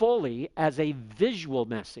fully as a visual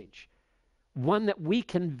message, one that we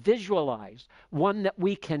can visualize, one that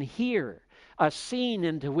we can hear, a scene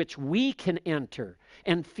into which we can enter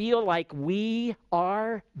and feel like we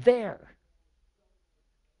are there.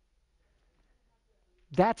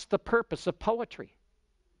 That's the purpose of poetry.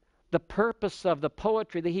 The purpose of the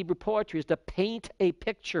poetry, the Hebrew poetry, is to paint a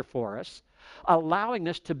picture for us, allowing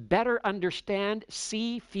us to better understand,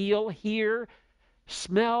 see, feel, hear,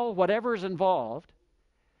 smell, whatever is involved,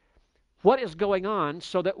 what is going on,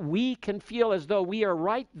 so that we can feel as though we are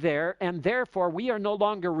right there, and therefore we are no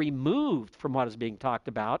longer removed from what is being talked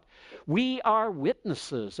about. We are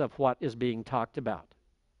witnesses of what is being talked about.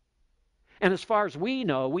 And as far as we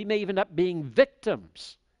know, we may even end up being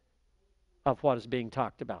victims of what is being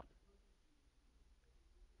talked about.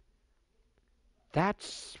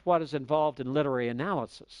 That's what is involved in literary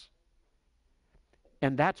analysis.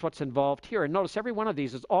 And that's what's involved here. And notice every one of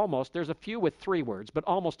these is almost, there's a few with 3 words, but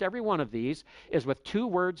almost every one of these is with 2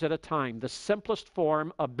 words at a time, the simplest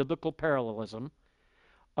form of biblical parallelism,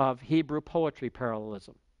 of Hebrew poetry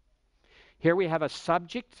parallelism. Here we have a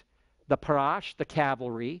subject, the parash, the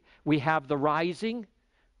cavalry. We have the rising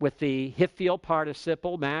with the hifil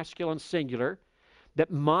participle, masculine singular, that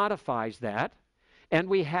modifies that. And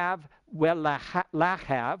we have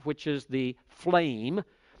lahav, which is the flame,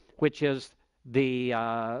 which is the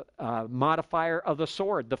modifier of the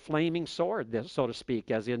sword, the flaming sword, so to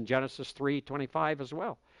speak, as in Genesis 3:25 as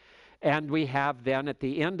well. And we have then at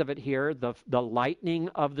the end of it here the lightning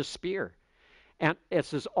of the spear. And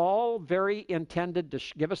this is all very intended to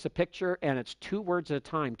give us a picture, and it's 2 words at a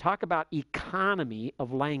time. Talk about economy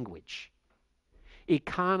of language,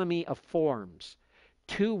 economy of forms.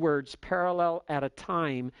 2 words parallel at a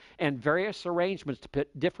time, and various arrangements to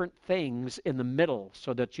put different things in the middle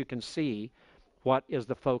so that you can see what is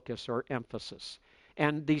the focus or emphasis.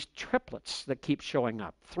 And these triplets that keep showing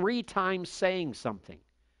up, 3 times saying something,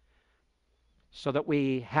 so that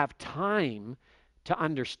we have time to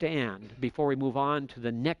understand before we move on to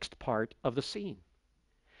the next part of the scene.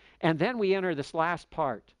 And then we enter this last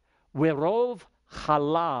part, Wirov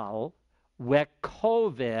halal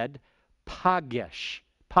wekoved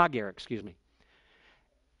pager,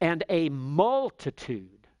 and a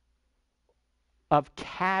multitude of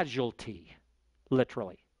casualty,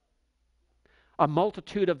 literally. A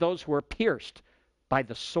multitude of those who were pierced by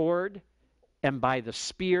the sword and by the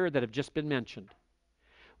spear that have just been mentioned.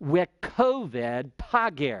 Wekoved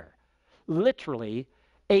pager, literally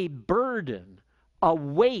a burden, a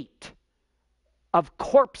weight of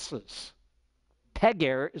corpses.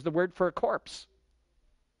 Peger is the word for a corpse.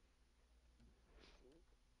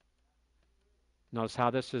 Notice how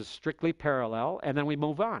this is strictly parallel, and then we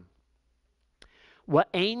move on.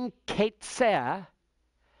 Wa'ain ketzeh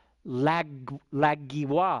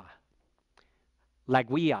lagwia,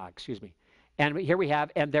 And here we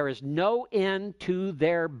have, and there is no end to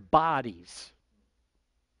their bodies.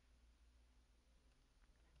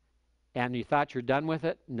 And you thought you're done with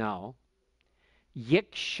it? No.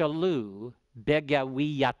 Yikshalu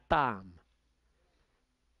begawiyatam.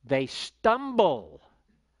 They stumble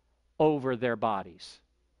over their bodies.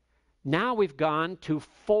 Now we've gone to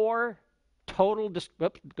 4 total,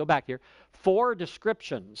 4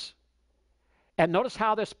 descriptions. And notice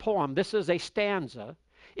how this poem, this is a stanza.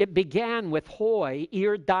 It began with Hoi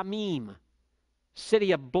Ir Damim,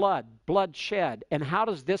 city of blood, bloodshed. And how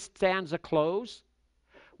does this stanza close?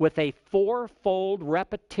 With a 4-fold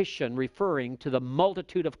repetition referring to the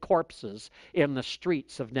multitude of corpses in the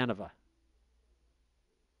streets of Nineveh.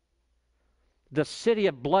 The city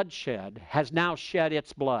of bloodshed has now shed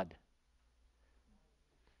its blood.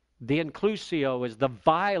 The inclusio is the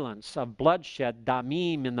violence of bloodshed,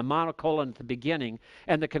 damim, in the monocolon at the beginning,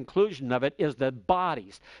 and the conclusion of it is the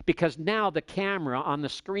bodies. Because now the camera on the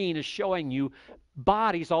screen is showing you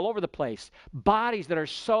bodies all over the place. Bodies that are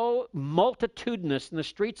so multitudinous in the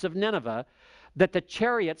streets of Nineveh that the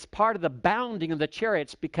chariots, part of the bounding of the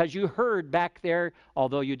chariots, because you heard back there,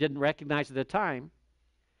 although you didn't recognize at the time,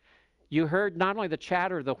 you heard not only the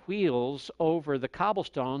chatter of the wheels over the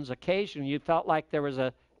cobblestones, occasionally you felt like there was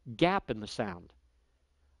a gap in the sound,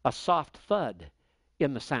 a soft thud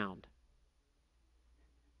in the sound.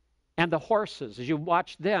 And the horses, as you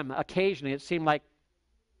watched them, occasionally it seemed like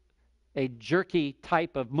a jerky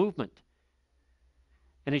type of movement.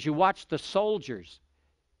 And as you watched the soldiers,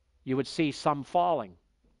 you would see some falling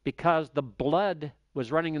because the blood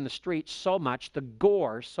was running in the streets so much, the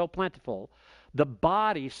gore so plentiful, the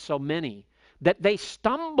bodies so many, that they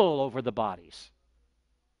stumble over the bodies.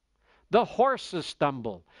 The horses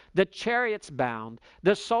stumble, the chariots bound,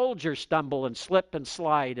 the soldiers stumble and slip and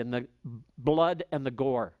slide in the blood and the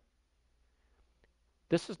gore.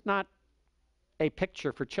 This is not a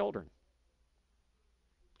picture for children.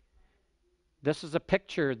 This is a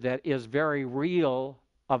picture that is very real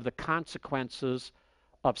of the consequences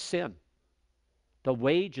of sin. The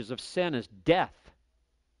wages of sin is death.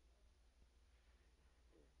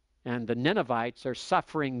 And the Ninevites are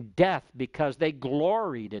suffering death because they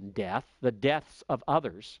gloried in death, the deaths of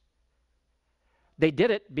others. They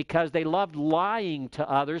did it because they loved lying to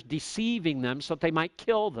others, deceiving them so that they might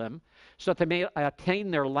kill them, so that they may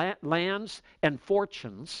attain their lands and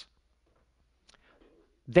fortunes.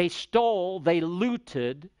 They stole, they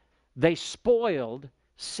looted, they spoiled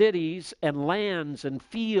cities and lands and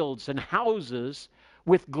fields and houses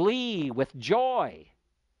with glee, with joy.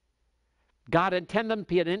 God intended them to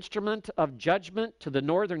be an instrument of judgment to the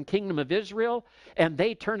northern kingdom of Israel, and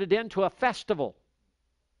they turned it into a festival.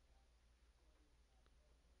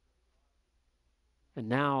 And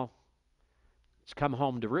now it's come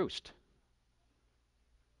home to roost.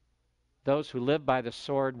 Those who live by the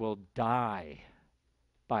sword will die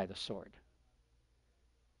by the sword.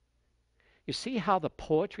 You see how the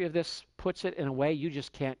poetry of this puts it in a way you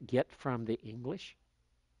just can't get from the English?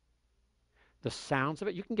 The sounds of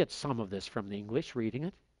it, you can get some of this from the English reading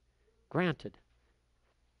it, granted.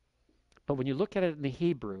 But when you look at it in the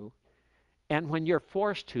Hebrew, and when you're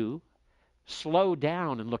forced to slow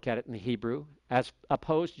down and look at it in the Hebrew, as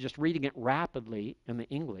opposed to just reading it rapidly in the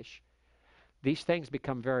English, these things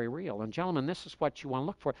become very real. And gentlemen, this is what you want to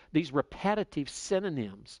look for. These repetitive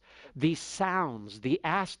synonyms, these sounds, the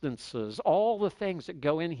assonances, all the things that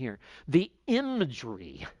go in here, the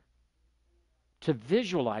imagery to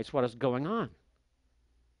visualize what is going on.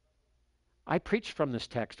 I preached from this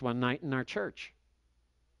text one night in our church.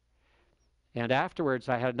 And afterwards,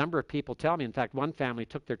 I had a number of people tell me, in fact, one family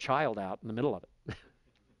took their child out in the middle of it.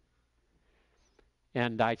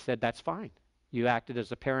 And I said, that's fine. You acted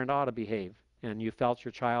as a parent ought to behave. And you felt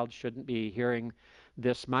your child shouldn't be hearing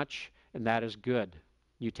this much, and that is good.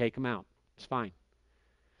 You take them out. It's fine.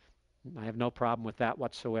 I have no problem with that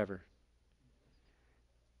whatsoever.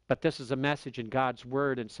 But this is a message in God's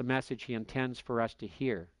Word, and it's a message He intends for us to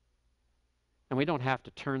hear. And we don't have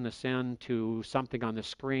to turn this into something on the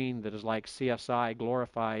screen that is like CSI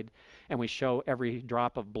glorified, and we show every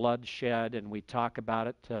drop of blood shed, and we talk about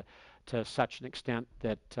it to such an extent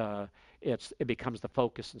that it becomes the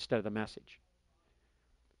focus instead of the message.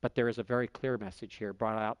 But there is a very clear message here,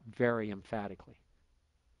 brought out very emphatically.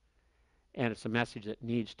 And it's a message that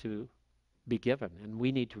needs to be given, and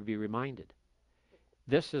we need to be reminded.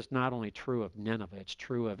 This is not only true of Nineveh, it's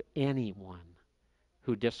true of anyone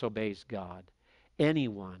who disobeys God,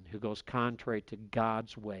 anyone who goes contrary to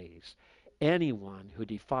God's ways, anyone who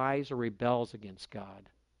defies or rebels against God,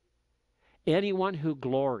 anyone who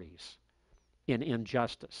glories in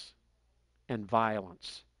injustice and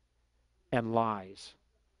violence and lies.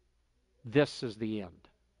 This is the end.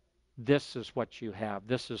 This is what you have.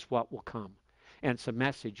 This is what will come. And it's a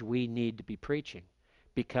message we need to be preaching,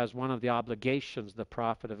 because one of the obligations of the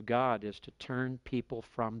prophet of God is to turn people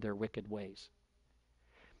from their wicked ways.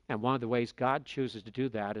 And one of the ways God chooses to do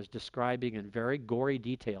that is describing in very gory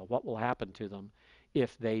detail what will happen to them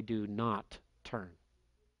if they do not turn.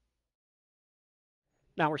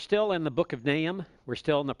 Now we're still in the book of Nahum. We're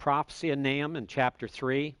still in the prophecy of Nahum in chapter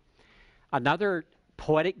 3. Another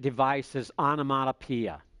poetic device is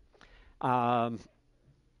onomatopoeia. Do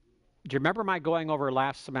you remember my going over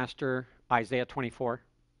last semester Isaiah 24? Do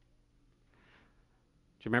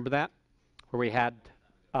you remember that? Where we had,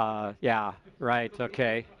 yeah, right,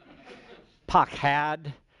 okay.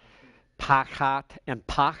 Pakhad, Pachat, and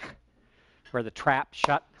Pach, where the trap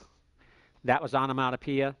shut. That was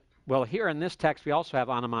onomatopoeia. Well, here in this text, we also have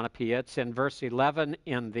onomatopoeia. It's in verse 11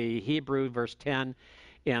 in the Hebrew, verse 10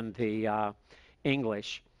 in the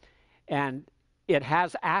English. And it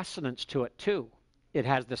has assonance to it, too. It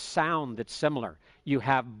has the sound that's similar. You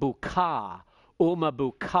have buka,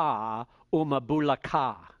 umabuka,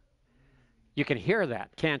 umabulaka. You can hear that,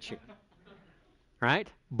 can't you? Right?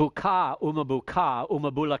 Buka,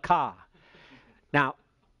 umabulaka. Now,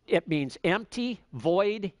 it means empty,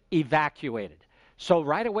 void, evacuated. So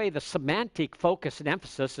right away, the semantic focus and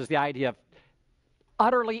emphasis is the idea of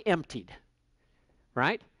utterly emptied,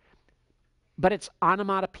 right? But it's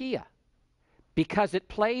onomatopoeia because it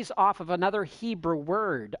plays off of another Hebrew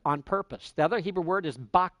word on purpose. The other Hebrew word is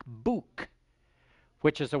bakbuk,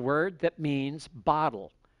 which is a word that means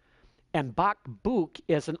bottle. And bakbuk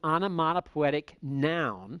is an onomatopoetic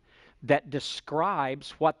noun that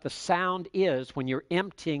describes what the sound is when you're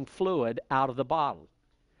emptying fluid out of the bottle.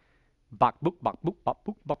 Bakbuk, bakbuk,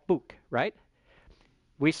 bakbuk, bakbuk, right?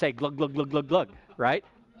 We say glug, glug, glug, glug, glug, right?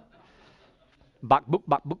 Bakbuk,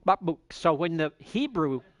 bakbuk, bakbuk. So when the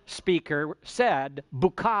Hebrew speaker said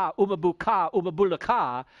buka,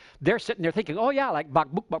 umabulaka, they're sitting there thinking, oh yeah, like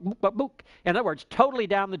bakbuk, bakbuk, bakbuk. In other words, totally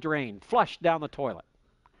down the drain, flushed down the toilet.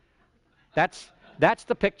 That's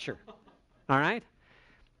the picture. All right?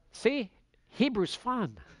 See, Hebrew's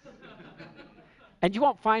fun. And you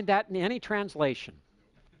won't find that in any translation.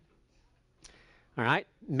 All right?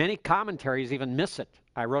 Many commentaries even miss it.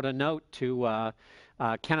 I wrote a note to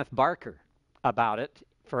Kenneth Barker about it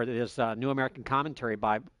for his New American Commentary,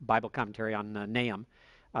 Bible commentary on Nahum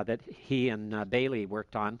that he and Bailey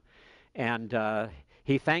worked on. And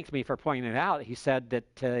he thanked me for pointing it out. He said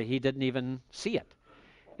that he didn't even see it.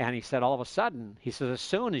 And he said all of a sudden, he says, as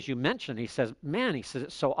soon as you mentioned, he says, man, he says,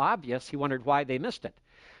 it's so obvious, he wondered why they missed it.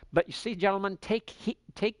 But you see, gentlemen, take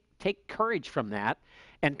courage from that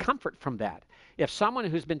and comfort from that. If someone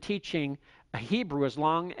who's been teaching a Hebrew as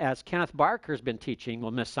long as Kenneth Barker's been teaching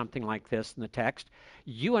will miss something like this in the text.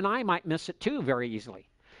 You and I might miss it too very easily.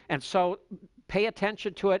 And so pay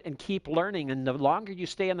attention to it and keep learning. And the longer you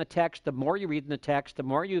stay in the text, the more you read in the text, the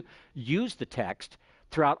more you use the text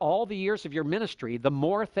throughout all the years of your ministry, the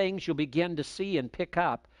more things you'll begin to see and pick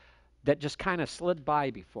up that just kind of slid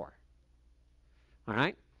by before. All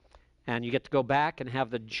right? And you get to go back and have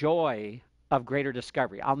the joy of greater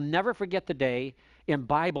discovery. I'll never forget the day in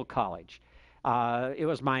Bible college. It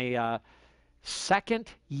was my second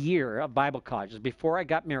year of Bible college. Before I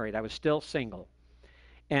got married, I was still single.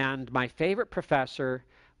 And my favorite professor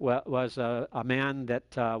was a man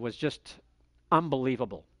that was just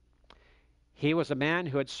unbelievable. He was a man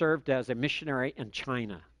who had served as a missionary in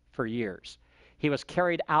China for years. He was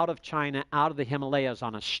carried out of China, out of the Himalayas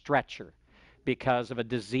on a stretcher because of a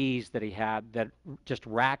disease that he had that just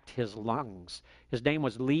racked his lungs. His name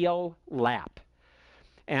was Leo Lapp.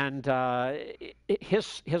 And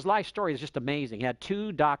his life story is just amazing. He had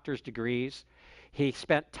 2 doctor's degrees. He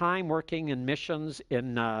spent time working in missions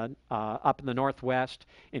in up in the Northwest,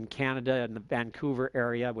 in Canada, in the Vancouver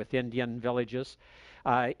area with Indian villages.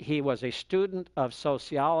 He was a student of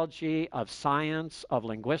sociology, of science, of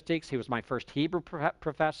linguistics. He was my first Hebrew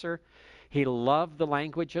professor. He loved the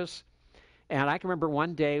languages. And I can remember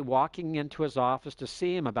one day walking into his office to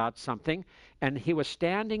see him about something, and he was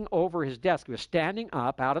standing over his desk. He was standing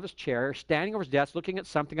up out of his chair, standing over his desk, looking at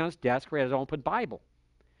something on his desk where he had an open Bible.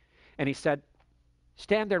 And he said,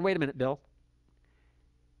 "Stand there and wait a minute, Bill."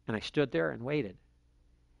 And I stood there and waited.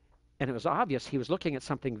 And it was obvious he was looking at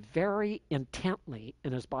something very intently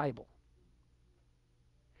in his Bible.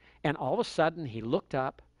 And all of a sudden, he looked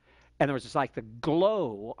up, and there was just like the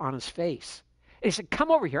glow on his face. And he said, "Come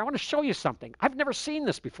over here. I want to show you something. I've never seen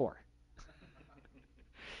this before."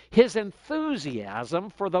 His enthusiasm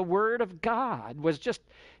for the Word of God was just,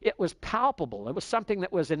 it was palpable. It was something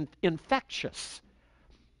that was infectious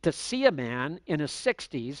to see a man in his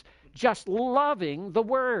 60s just loving the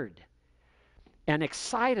Word and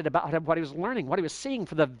excited about what he was learning, what he was seeing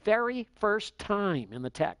for the very first time in the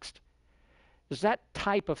text. Is that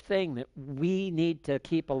type of thing that we need to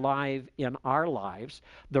keep alive in our lives,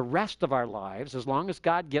 the rest of our lives, as long as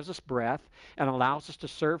God gives us breath and allows us to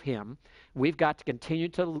serve Him. We've got to continue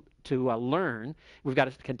to learn. We've got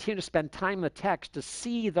to continue to spend time in the text to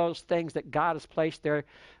see those things that God has placed there.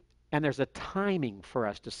 And there's a timing for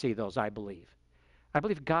us to see those, I believe. I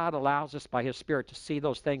believe God allows us by His Spirit to see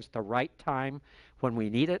those things at the right time when we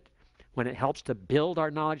need it, when it helps to build our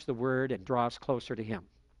knowledge of the Word and draw us closer to Him.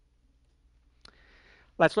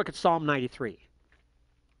 Let's look at Psalm 93,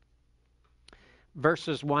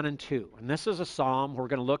 verses 1 and 2. And this is a psalm. We're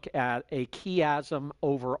going to look at a chiasm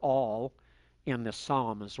overall in this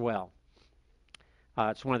psalm as well.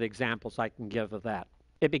 It's one of the examples I can give of that.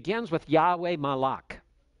 It begins with Yahweh Malak.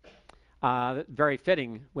 Very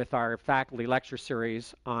fitting with our faculty lecture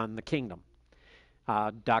series on the kingdom.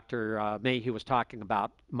 Dr. Mayhew was talking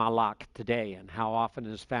about Malak today and how often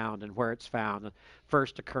it is found and where it's found.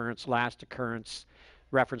 First occurrence, last occurrence,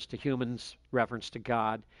 reference to humans, reference to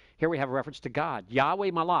God. Here we have a reference to God.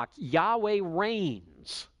 Yahweh Malak. Yahweh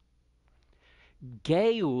reigns.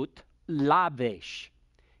 Geut Lavesh.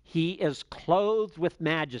 He is clothed with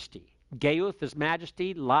majesty. Geuth is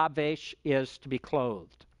majesty. Lavesh is to be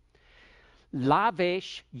clothed.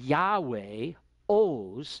 Lavesh Yahweh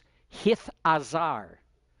Oz Hith Azar.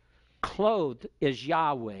 Clothed is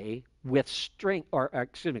Yahweh with strength,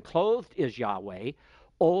 clothed is Yahweh.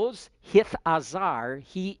 Oz Hith Azar,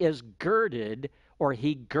 he is girded, or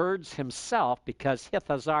he girds himself, because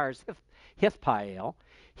Hith Azar is Hithpael.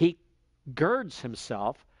 He girds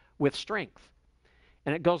himself with strength.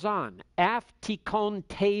 And it goes on. Af tikon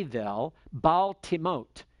tevel bal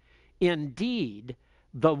timot. Indeed,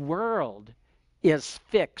 the world is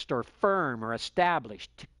fixed or firm or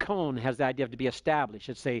established. Tikon has the idea of to be established.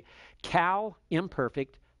 It's a kal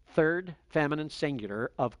imperfect, third feminine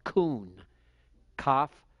singular of kun.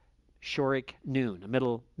 Kaf, shorik, noon, a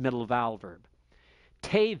middle vowel verb.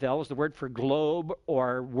 Tevel is the word for globe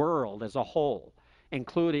or world as a whole,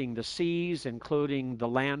 including the seas, including the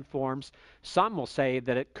landforms. Some will say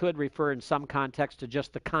that it could refer in some context to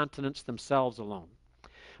just the continents themselves alone.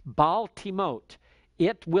 Bal timot,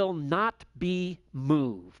 it will not be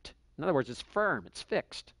moved. In other words, it's firm, it's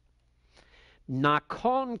fixed.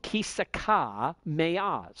 Nakon kisaka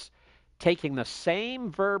meaz, taking the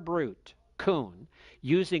same verb root, kun,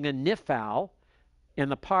 using a nifal in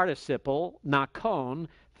the participle, nakon,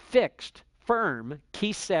 fixed, firm,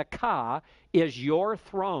 kiseka is your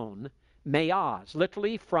throne, meaz,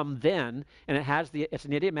 literally from then, and it's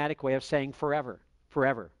an idiomatic way of saying forever,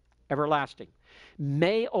 forever, everlasting.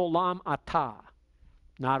 Me olam ata.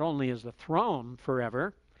 Not only is the throne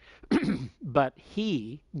forever, but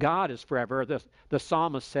he, God, is forever. The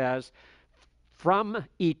psalmist says, from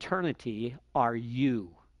eternity are you.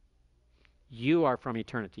 You are from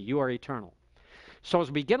eternity. You are eternal. So as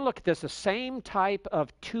we begin to look at this, the same type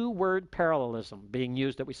of two-word parallelism being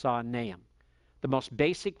used that we saw in Nahum, the most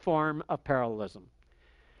basic form of parallelism.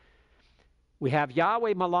 We have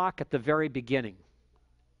Yahweh Malak at the very beginning.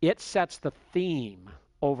 It sets the theme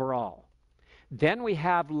overall. Then we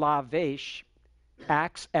have Lavesh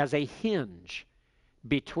acts as a hinge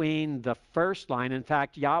between the first line. In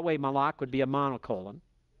fact, Yahweh Malak would be a monocolon.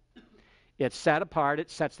 It's set apart.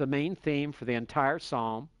 It sets the main theme for the entire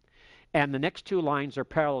psalm. And the next two lines are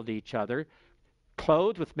parallel to each other.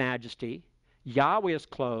 Clothed with majesty. Yahweh is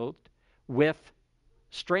clothed with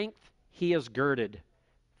strength. He is girded.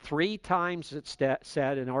 3 times it's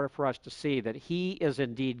said in order for us to see that he is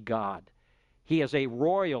indeed God. He is a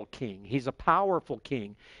royal king. He's a powerful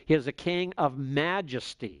king. He is a king of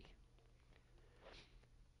majesty.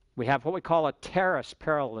 We have what we call a terrace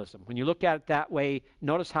parallelism. When you look at it that way,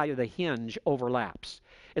 notice how the hinge overlaps.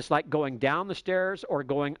 It's like going down the stairs or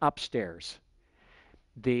going upstairs.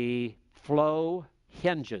 The flow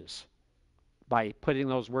hinges by putting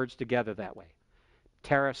those words together that way.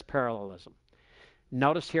 Terrace parallelism.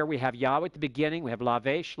 Notice here we have Yahweh at the beginning. We have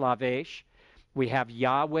Lavesh, Lavesh. We have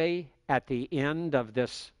Yahweh at the end of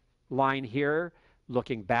this line here,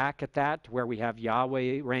 looking back at that, where we have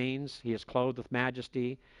Yahweh reigns. He is clothed with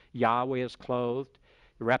majesty. Yahweh is clothed.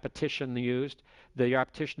 The repetition used. The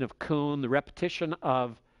repetition of kun. The repetition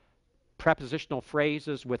of prepositional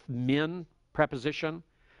phrases with min preposition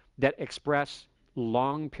that express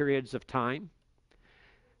long periods of time.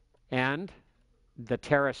 And the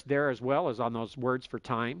terrace there as well is on those words for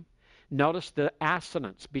time. Notice the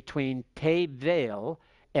assonance between tevel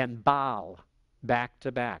and baal, back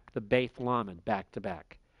to back, the Beth Lamed, back to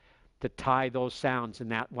back, to tie those sounds in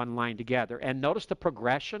that one line together. And notice the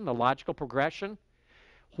progression, the logical progression.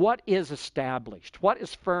 What is established? What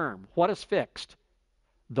is firm? What is fixed?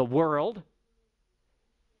 The world,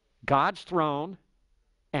 God's throne,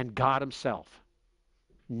 and God himself.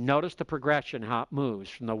 Notice the progression, how it moves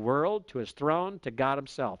from the world to his throne to God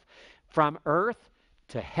himself. From earth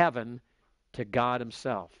to heaven to God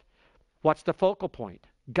himself. What's the focal point?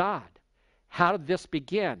 God. How did this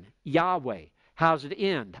begin? Yahweh. How does it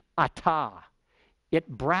end? Atah. It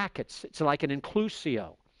brackets. It's like an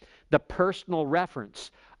inclusio. The personal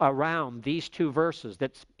reference around these two verses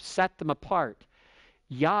that set them apart.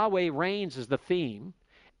 Yahweh reigns is the theme.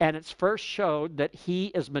 And it's first showed that he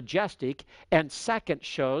is majestic, and second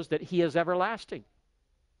shows that he is everlasting.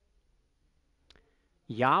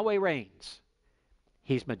 Yahweh reigns.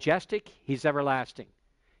 He's majestic, he's everlasting.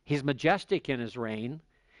 He's majestic in his reign.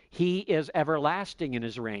 He is everlasting in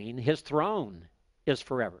his reign. His throne is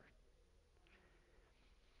forever.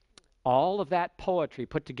 All of that poetry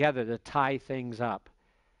put together to tie things up.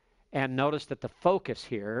 And notice that the focus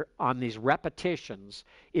here on these repetitions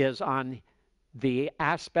is on the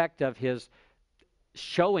aspect of his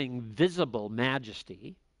showing visible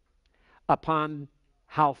majesty, upon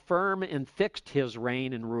how firm and fixed his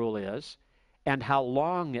reign and rule is, and how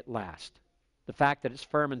long it lasts. The fact that it's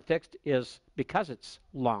firm and fixed is because it's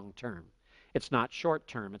long term. It's not short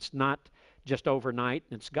term. It's not just overnight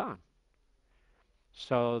and it's gone.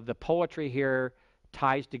 So the poetry here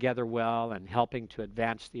ties together well and helping to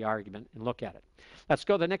advance the argument and look at it. Let's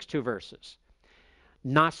go to the next two verses.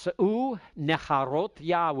 Nasa'u necharot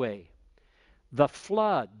Yahweh. The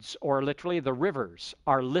floods, or literally the rivers,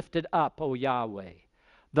 are lifted up, O Yahweh.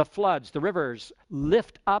 The floods, the rivers,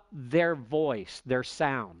 lift up their voice, their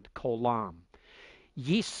sound, kolam.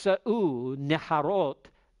 Yisa'u necharot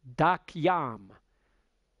dakyam.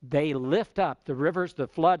 They lift up, the rivers, the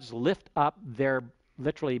floods lift up their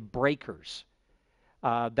literally breakers.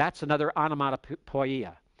 That's another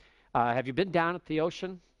onomatopoeia. Have you been down at the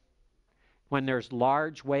ocean? When there's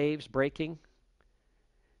large waves breaking,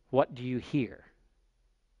 what do you hear?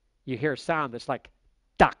 You hear a sound that's like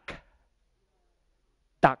duck,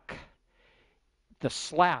 duck. The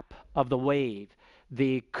slap of the wave,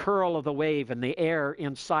 the curl of the wave and the air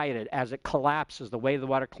inside it as it collapses, the way the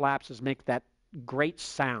water collapses, make that great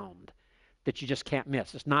sound that you just can't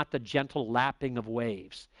miss. It's not the gentle lapping of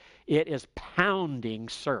waves. It is pounding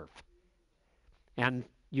surf. And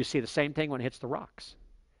you see the same thing when it hits the rocks.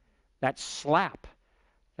 That slap,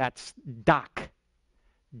 that's dak,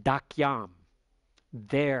 dakyam.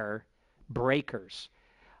 They're breakers.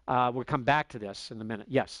 We'll come back to this in a minute.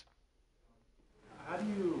 Yes? How do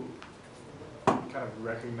you kind of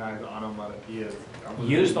recognize onomatopoeias?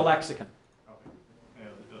 Use the lexicon. Okay.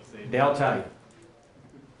 Let's say They'll tell you.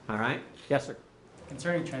 All right? Yes, sir.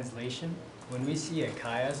 Concerning translation, when we see a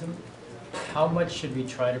chiasm, how much should we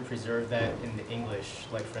try to preserve that in the English?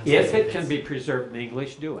 Like for instance, If it can be preserved in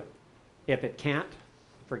English, do it. If it can't,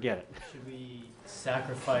 forget it. should we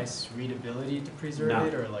sacrifice readability to preserve No.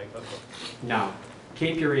 it, or like okay? No.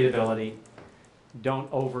 Keep your readability.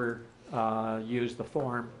 Don't over use the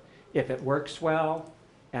form. If it works well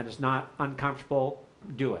and is not uncomfortable,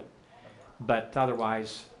 do it. But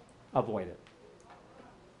otherwise, avoid it.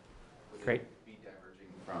 Great. Be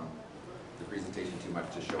diverging from the presentation too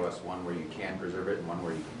much to show us one where you can preserve it and one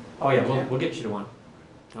where you can. Oh yeah, we'll get you to one.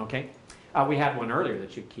 Okay. We had one earlier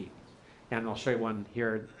that you keep. And I'll show you one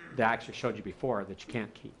here that I actually showed you before that you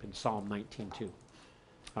can't keep in Psalm 19:2.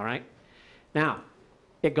 All right? Now,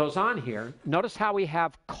 it goes on here. Notice how we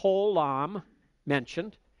have kolam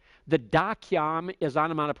mentioned. The dakyam is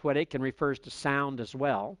onomatopoetic and refers to sound as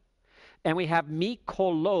well. And we have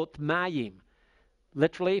mikolot mayim,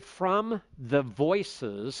 literally from the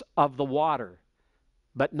voices of the water.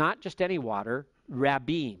 But not just any water,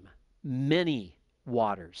 rabim, many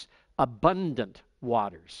waters, abundant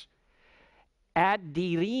waters.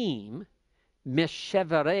 Adirim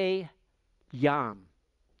mishevere yam.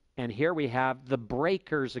 And here we have the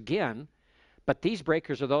breakers again, but these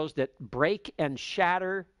breakers are those that break and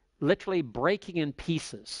shatter, literally breaking in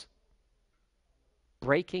pieces.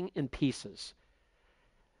 Breaking in pieces.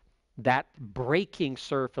 That breaking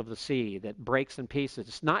surf of the sea that breaks in pieces,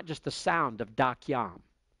 it's not just the sound of dakyam.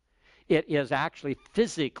 It is actually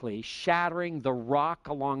physically shattering the rock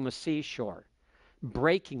along the seashore,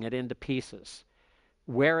 breaking it into pieces,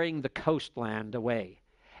 wearing the coastland away.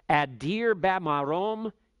 Adir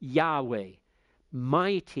bamarom Yahweh,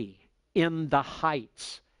 mighty in the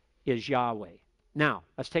heights is Yahweh. Now,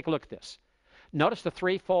 let's take a look at this. Notice the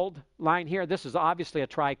threefold line here. This is obviously a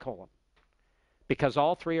tricolon because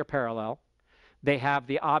all three are parallel. They have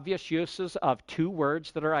the obvious uses of two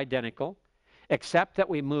words that are identical, except that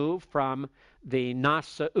we move from the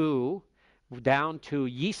nasa'u down to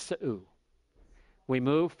yisa'u. We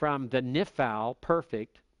move from the nifal,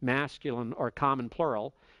 perfect, masculine or common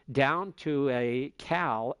plural, down to a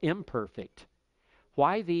kal, imperfect.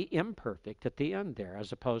 Why the imperfect at the end there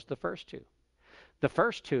as opposed to the first two? The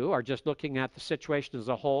first two are just looking at the situation as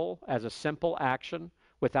a whole, as a simple action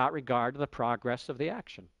without regard to the progress of the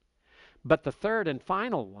action. But the third and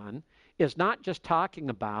final one is not just talking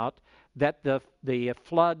about that the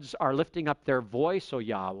floods are lifting up their voice, O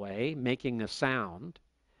Yahweh, making a sound.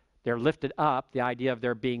 They're lifted up, the idea of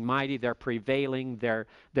their being mighty, they're prevailing, they're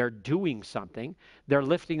doing something. They're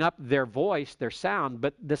lifting up their voice, their sound.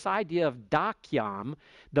 But this idea of dakyam,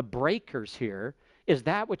 the breakers here, is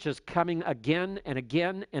that which is coming again and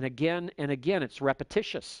again and again and again. It's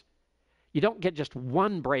repetitious. You don't get just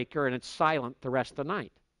one breaker and it's silent the rest of the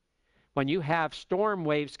night. When you have storm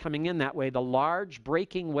waves coming in that way, the large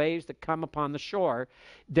breaking waves that come upon the shore,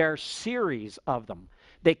 there are series of them.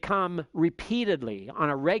 They come repeatedly on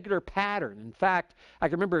a regular pattern. In fact, I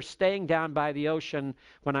can remember staying down by the ocean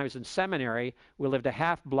when I was in seminary. We lived a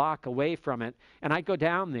half block away from it. And I'd go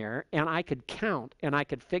down there and I could count and I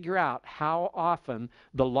could figure out how often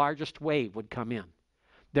the largest wave would come in.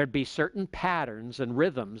 There'd be certain patterns and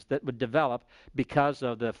rhythms that would develop because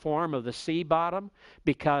of the form of the sea bottom,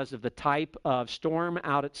 because of the type of storm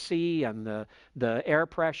out at sea and the air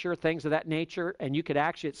pressure, things of that nature. And you could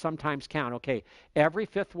actually sometimes count, okay, every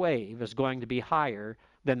fifth wave is going to be higher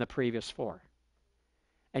than the previous four.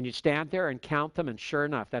 And you'd stand there and count them, and sure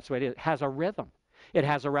enough, that's what it is. It has a rhythm. It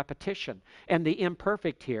has a repetition. And the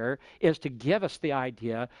imperfect here is to give us the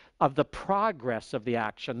idea of the progress of the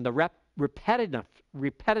action, the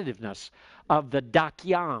repetitiveness of the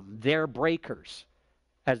dakyam, their breakers,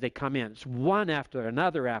 as they come in. It's one after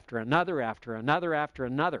another, after another, after another, after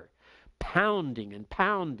another, pounding and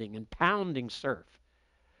pounding and pounding surf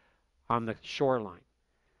on the shoreline.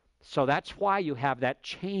 So that's why you have that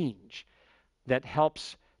change that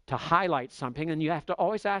helps to highlight something, and you have to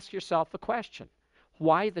always ask yourself the question,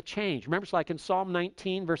 why the change? Remember, it's like in Psalm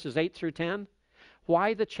 19, verses 8 through 10?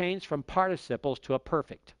 Why the change from participles to a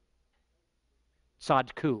perfect?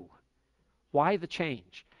 Sadku. Why the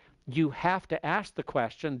change? You have to ask the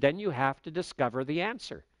question, then you have to discover the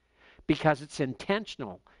answer. Because it's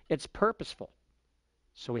intentional, it's purposeful.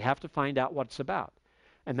 So we have to find out what it's about.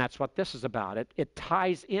 And that's what this is about. It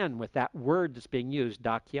ties in with that word that's being used,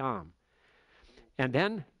 dakyam. And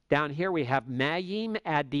then down here we have mayim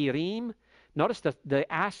adirim. Notice the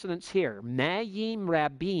assonance here. Mayim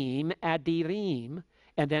rabim adirim,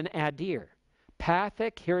 and then adir.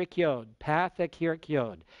 Pathak hirik yod, pathak hirik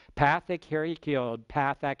yod, pathak hirik yod,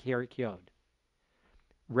 pathak hirik yod.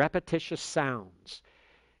 Repetitious sounds.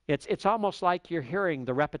 It's almost like you're hearing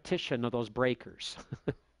the repetition of those breakers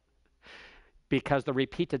because the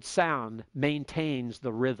repeated sound maintains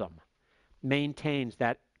the rhythm, maintains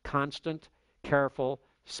that constant, careful,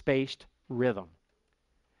 spaced rhythm.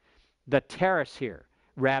 The terrace here,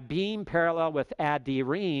 Rabim parallel with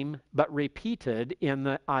Adirim, but repeated in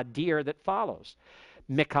the Adir that follows.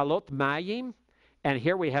 Mikalot Mayim, and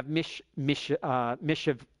here we have Mishbere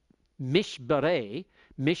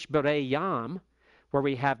Yam, where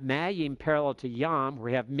we have Mayim parallel to Yam, where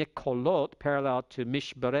we have Mikolot parallel to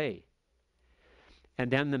Mishbere. And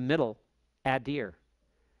then the middle, Adir.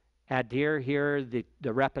 Adir here,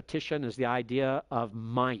 the repetition is the idea of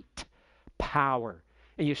might, power.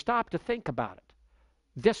 And you stop to think about it.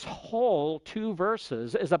 This whole 2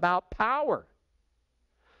 verses is about power.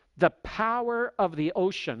 The power of the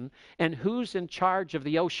ocean, and who's in charge of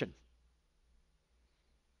the ocean?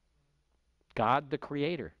 God the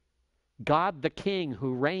Creator. God the King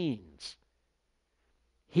who reigns.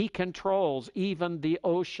 He controls even the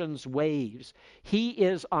ocean's waves. He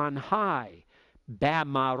is on high.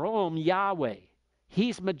 Bamarom Yahweh.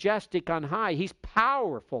 He's majestic on high. He's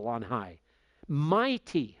powerful on high.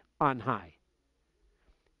 Mighty on high.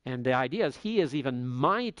 And the idea is he is even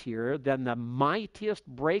mightier than the mightiest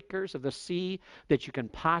breakers of the sea that you can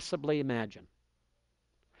possibly imagine.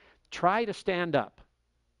 Try to stand up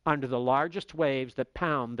under the largest waves that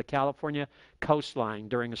pound the California coastline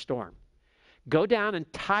during a storm. Go down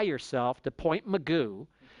and tie yourself to Point Magoo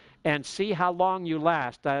and see how long you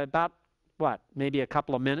last. About, what, maybe a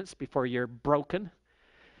couple of minutes before you're broken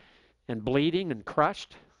and bleeding and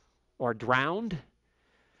crushed or drowned.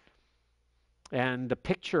 And the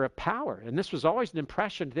picture of power. And this was always an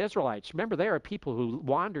impression to the Israelites. Remember, they are people who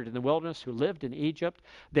wandered in the wilderness, who lived in Egypt.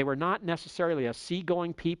 They were not necessarily a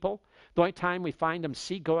seagoing people. The only time we find them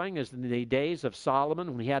seagoing is in the days of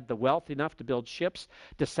Solomon, when he had the wealth enough to build ships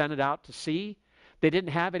to send it out to sea. They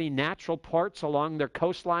didn't have any natural ports along their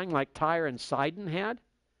coastline like Tyre and Sidon had.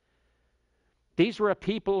 These were a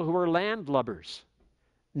people who were landlubbers.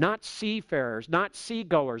 Not seafarers, not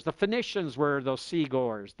seagoers. The Phoenicians were those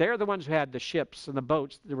seagoers. They're the ones who had the ships and the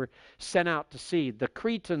boats that were sent out to sea. The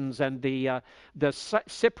Cretans and the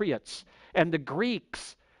Cypriots and the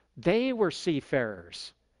Greeks, they were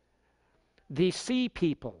seafarers. The sea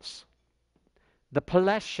peoples, the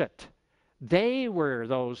Peleshit, they were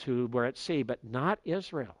those who were at sea, but not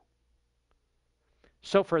Israel.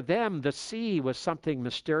 So for them, the sea was something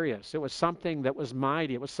mysterious. It was something that was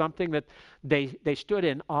mighty. It was something that they stood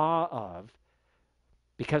in awe of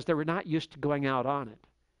because they were not used to going out on it.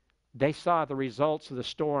 They saw the results of the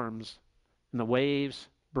storms and the waves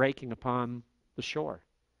breaking upon the shore.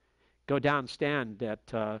 Go down, stand at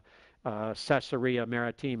Caesarea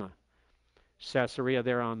Maritima, Caesarea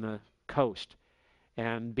there on the coast,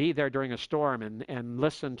 and be there during a storm and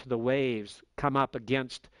listen to the waves come up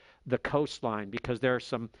against the coastline, because there are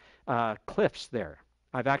some cliffs there.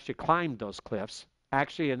 I've actually climbed those cliffs.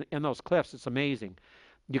 Actually, in those cliffs, it's amazing.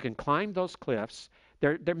 You can climb those cliffs.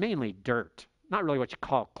 They're mainly dirt, not really what you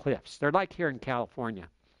call cliffs. They're like here in California,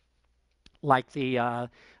 like the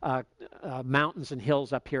mountains and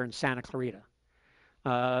hills up here in Santa Clarita.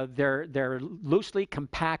 They're loosely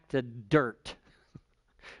compacted dirt,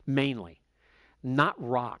 mainly, not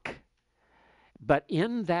rock. But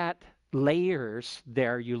in that layers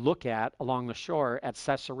there you look at along the shore at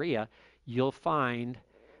Caesarea, you'll find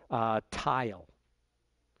tile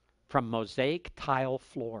from mosaic tile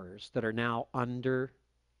floors that are now under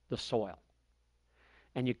the soil.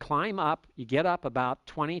 And you climb up, you get up about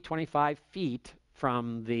 20, 25 feet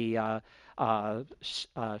from the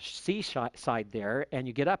seaside there, and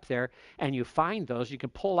you get up there and you find those. You can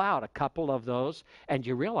pull out a couple of those, and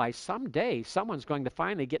you realize someday someone's going to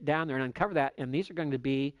finally get down there and uncover that, and these are going to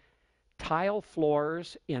be tile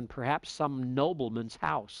floors in perhaps some nobleman's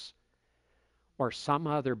house or some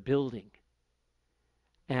other building.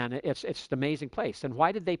 And it's an amazing place. And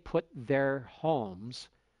why did they put their homes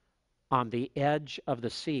on the edge of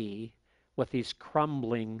the sea with these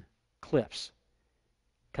crumbling cliffs?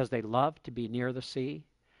 Because they love to be near the sea.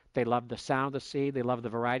 They love the sound of the sea. They love the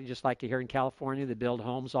variety, just like here in California. They build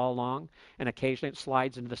homes all along, and occasionally it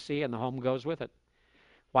slides into the sea and the home goes with it.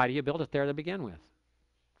 Why do you build it there to begin with?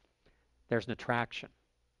 There's an attraction.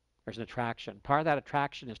 There's an attraction. Part of that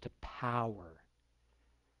attraction is to power.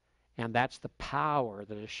 And that's the power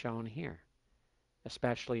that is shown here,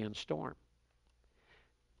 especially in storm.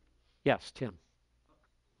 Yes, Tim.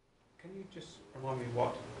 Can you just remind me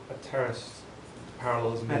what a terrace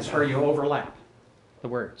parallelism is? That's where you overlap the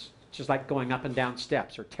words. It's just like going up and down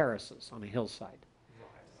steps or terraces on a hillside.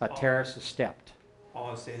 Right. A terrace is stepped. Oh,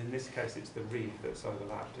 I see. In this case, it's the reef that's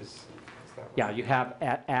overlapped. Is that Yeah, you have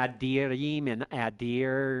adirim and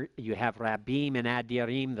adir. You have rabim and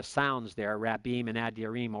adirim. The sounds there, rabim and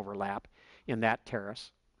adirim, overlap in that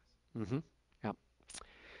terrace. Yep. All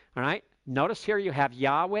right. Notice here you have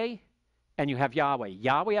Yahweh and you have Yahweh.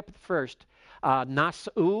 Yahweh up at the first,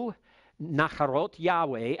 Nas'u, Nacharot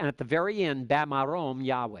Yahweh, and at the very end, Bamarom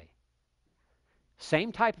Yahweh.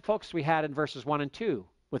 Same type of focus we had in verses 1 and 2,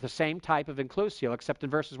 with the same type of inclusio, except in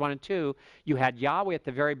verses 1 and 2, you had Yahweh at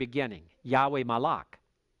the very beginning, Yahweh Malak,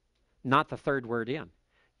 not the third word in.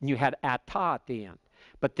 And you had Atah at the end.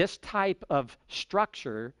 But this type of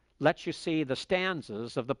structure lets you see the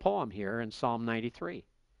stanzas of the poem here in Psalm 93.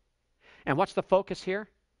 And what's the focus here?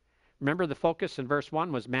 Remember, the focus in verse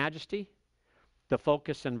 1 was majesty. The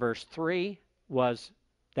focus in verse 3 was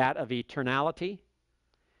that of eternality.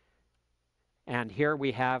 And here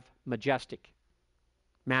we have majestic,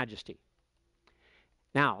 majesty.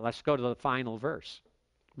 Now, let's go to the final verse,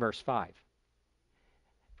 verse 5.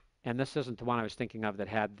 And this isn't the one I was thinking of that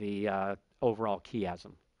had the overall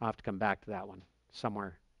chiasm. I'll have to come back to that one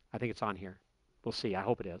somewhere. I think it's on here. We'll see. I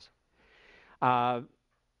hope it is.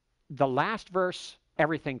 The last verse,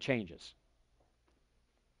 everything changes.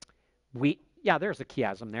 There's a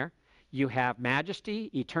chiasm there. You have majesty,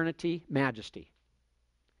 eternity, majesty.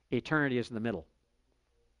 Eternity is in the middle.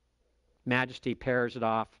 Majesty pairs it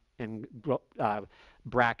off and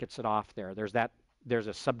brackets it off there. There's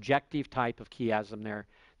a subjective type of chiasm there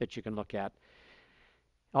that you can look at.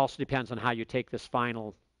 It also depends on how you take this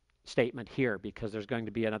final statement here, because there's going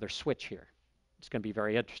to be another switch here. It's going to be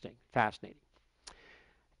very interesting, fascinating.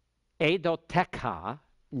 Edotecha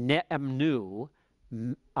ne'emnu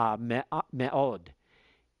me'od.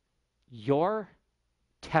 Your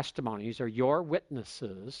testimonies or your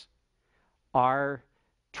witnesses are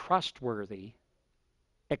trustworthy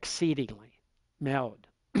exceedingly. Me'od.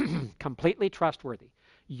 Completely trustworthy.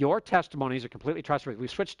 Your testimonies are completely trustworthy. We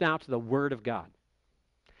switched now to the Word of God,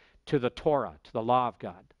 to the Torah, to the law of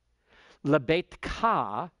God.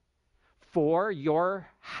 Lebeitcha, for your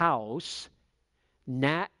house,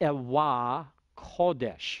 na'ewa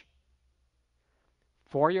kodesh.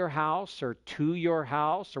 For your house, or to your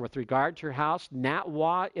house, or with regard to your house,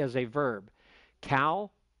 na'wa is a verb.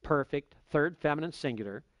 Cal, perfect, third feminine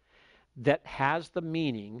singular, that has the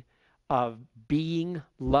meaning of being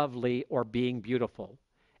lovely or being beautiful.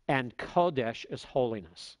 And kodesh is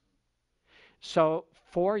holiness. So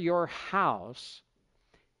for your house,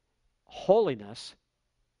 holiness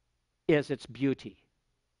is its beauty.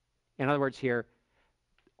 In other words here,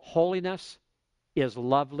 holiness is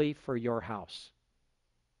lovely for your house.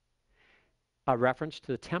 A reference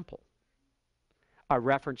to the temple, a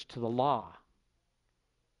reference to the law.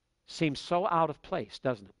 Seems so out of place,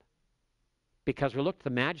 doesn't it? Because we looked at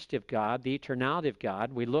the majesty of God, the eternality of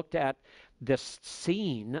God. We looked at this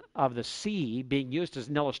scene of the sea being used as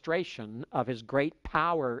an illustration of his great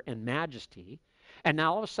power and majesty. And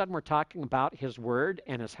now all of a sudden we're talking about his word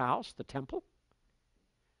and his house, the temple.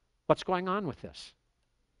 What's going on with this?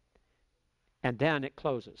 And then it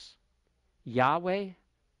closes. Yahweh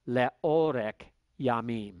le'orek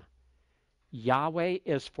yamim. Yahweh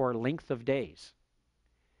is for length of days.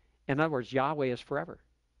 In other words, Yahweh is forever.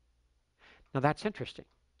 Now that's interesting,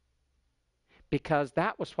 because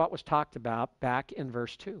that was what was talked about back in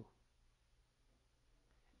verse 2.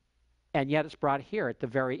 And yet it's brought here at the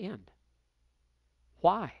very end.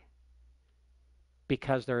 Why?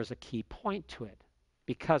 Because there is a key point to it.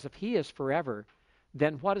 Because if he is forever,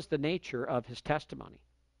 then what is the nature of his testimony?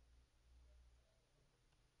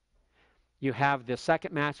 You have the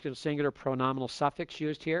second masculine singular pronominal suffix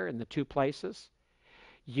used here in the two places.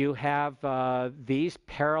 You have these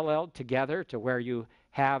paralleled together to where you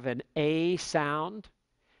have an A sound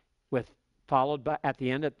followed by at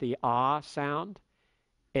the end at the A sound.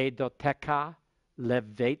 Edotecha,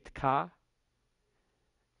 levetka.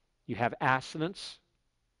 You have assonance.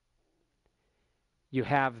 You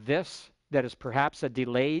have this that is perhaps a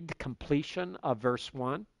delayed completion of verse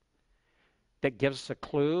 1 that gives us a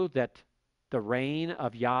clue that the reign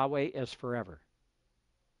of Yahweh is forever.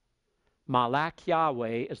 Malak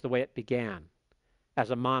Yahweh is the way it began,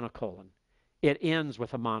 as a monocolon. It ends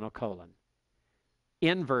with a monocolon.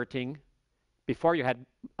 Inverting, before you had,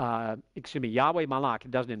 Yahweh Malak,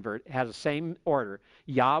 it doesn't invert, it has the same order.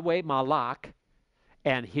 Yahweh Malak,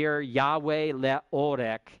 and here Yahweh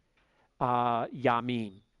Le'orek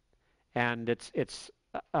Yamin. And it's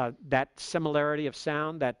that similarity of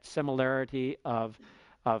sound, that similarity of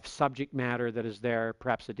subject matter that is there,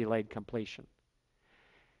 perhaps a delayed completion.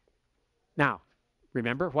 Now,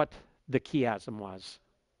 remember what the chiasm was,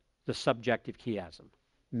 the subjective chiasm.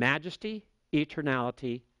 Majesty,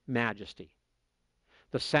 eternality, majesty.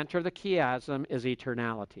 The center of the chiasm is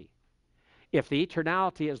eternality. If the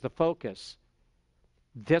eternality is the focus,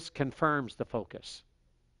 this confirms the focus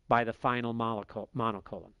by the final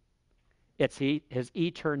monocolon. It's his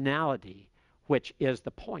eternality which is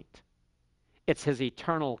the point. It's his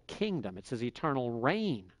eternal kingdom. It's his eternal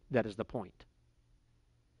reign that is the point.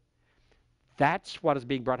 That's what is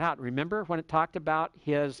being brought out. Remember when it talked about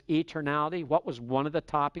his eternality, what was one of the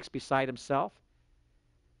topics beside himself?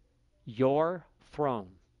 Your throne.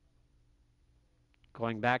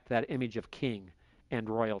 Going back to that image of king and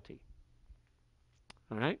royalty.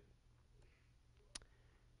 All right?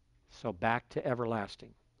 So back to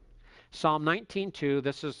everlasting. Psalm 19:2,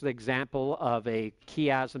 this is the example of a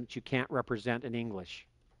chiasm that you can't represent in English.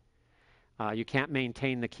 You can't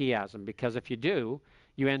maintain the chiasm, because if you do,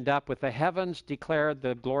 you end up with the heavens declare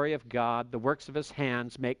the glory of God, the works of his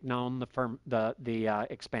hands make known the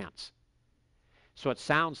expanse. So it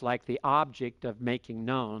sounds like the object of making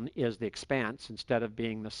known is the expanse instead of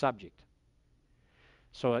being the subject.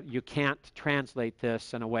 So you can't translate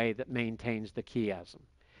this in a way that maintains the chiasm.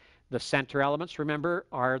 The center elements, remember,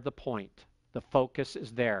 are the point. The focus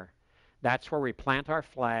is there. That's where we plant our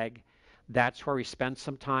flag. That's where we spend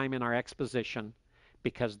some time in our exposition,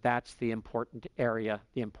 because that's the important area,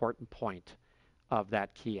 the important point of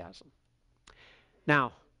that chiasm.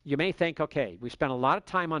 Now, you may think, okay, we spent a lot of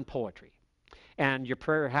time on poetry, and you're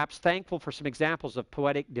perhaps thankful for some examples of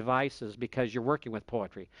poetic devices because you're working with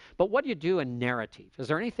poetry. But what do you do in narrative? Is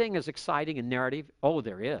there anything as exciting in narrative? Oh,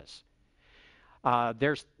 there is.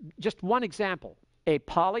 There's just one example, a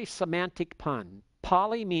polysemantic pun.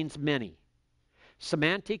 Poly means many.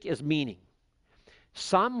 Semantic is meaning.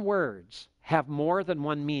 Some words have more than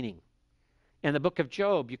one meaning. In the book of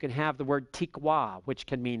Job, you can have the word tikwa, which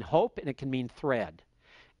can mean hope and it can mean thread.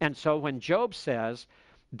 And so when Job says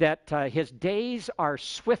that his days are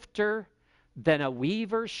swifter than a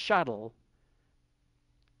weaver's shuttle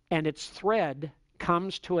and its thread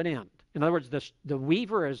comes to an end. In other words, the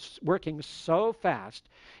weaver is working so fast,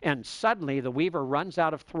 and suddenly the weaver runs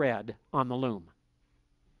out of thread on the loom.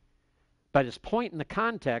 But his point in the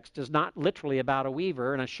context is not literally about a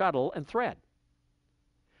weaver and a shuttle and thread.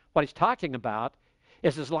 What he's talking about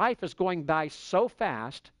is his life is going by so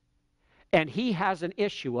fast, and he has an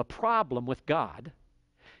issue, a problem with God.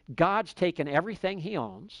 God's taken everything he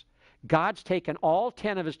owns. God's taken all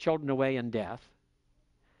 10 of his children away in death.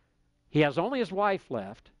 He has only his wife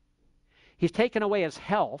left. He's taken away his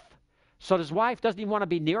health, so his wife doesn't even want to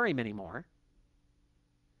be near him anymore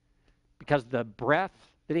because the breath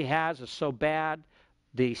that he has is so bad,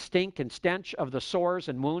 the stink and stench of the sores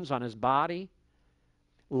and wounds on his body.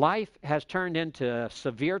 Life has turned into a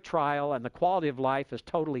severe trial, and the quality of life is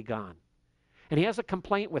totally gone. And he has a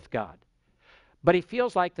complaint with God. But he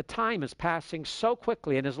feels like the time is passing so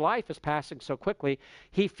quickly and his life is passing so quickly,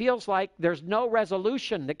 he feels like there's no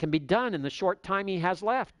resolution that can be done in the short time he has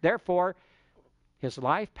left. Therefore, his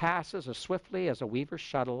life passes as swiftly as a weaver's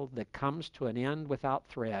shuttle that comes to an end without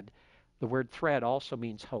thread. The word thread also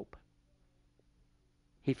means hope.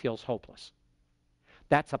 He feels hopeless.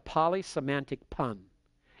 That's a polysemantic pun,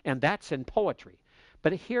 and that's in poetry.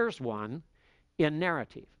 But here's one in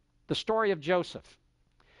narrative. The story of Joseph.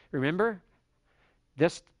 Remember?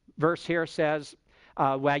 This verse here says,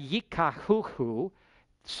 Vayikahuhu,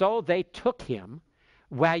 so they took him,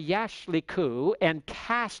 Vayashliku, and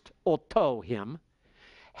cast oto him,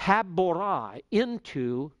 Haborah,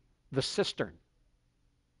 into the cistern.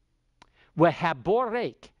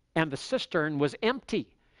 Vahaborek, and the cistern was empty.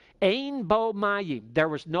 Ein bo mayim, there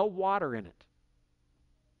was no water in it.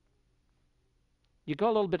 You go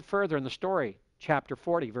a little bit further in the story, chapter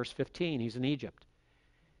 40, verse 15, he's in Egypt.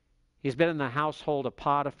 He's been in the household of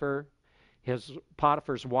Potiphar.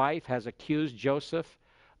 Potiphar's wife has accused Joseph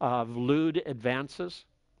of lewd advances.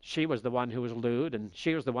 She was the one who was lewd, and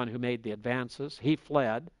she was the one who made the advances. He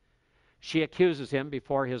fled. She accuses him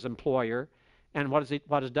before his employer. And what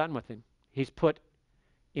is done with him? He's put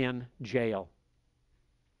in jail.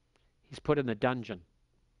 He's put in the dungeon.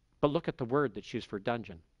 But look at the word that's used for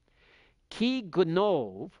dungeon. Ki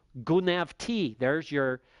gunov, gunavti. There's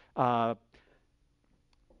your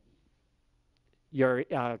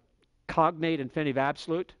cognate infinitive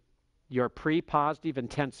absolute, your pre-positive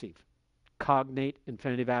intensive, cognate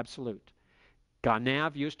infinitive absolute.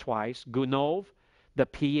 Ganav used twice, gunov, the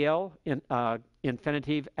PL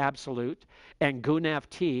infinitive absolute, and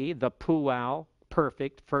gunavti, the pual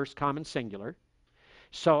perfect, first common singular.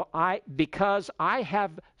 So because I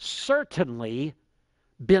have certainly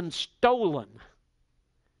been stolen,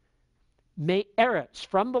 me'eretz,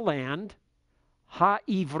 from the land,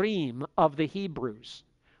 ha'ivrim, of the Hebrews,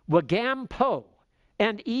 wagam po,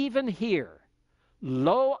 and even here,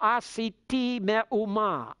 Lo asiti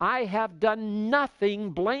me'uma. I have done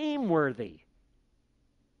nothing blameworthy.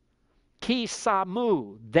 Ki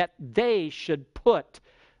samu, that they should put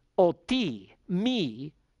oti,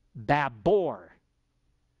 me, babor,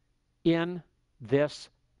 in this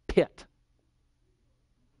pit.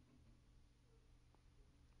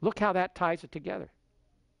 Look how that ties it together.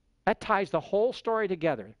 That ties the whole story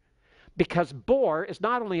together. Because Bor is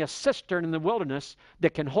not only a cistern in the wilderness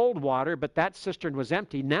that can hold water, but that cistern was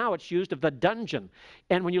empty. Now it's used of the dungeon.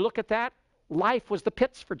 And when you look at that, life was the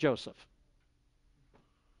pits for Joseph.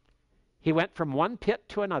 He went from one pit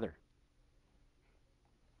to another.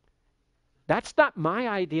 That's not my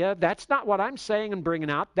idea. That's not what I'm saying and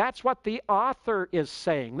bringing out. That's what the author is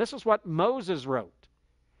saying. This is what Moses wrote.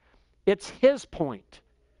 It's his point.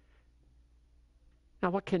 Now,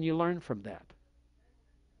 what can you learn from that?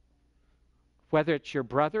 Whether it's your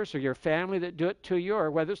brothers or your family that do it to you, or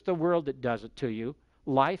whether it's the world that does it to you,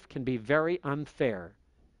 life can be very unfair.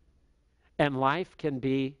 And life can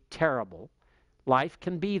be terrible. Life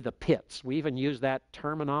can be the pits. We even use that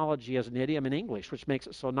terminology as an idiom in English, which makes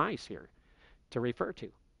it so nice here to refer to.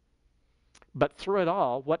 But through it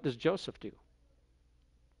all, what does Joseph do?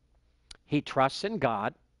 He trusts in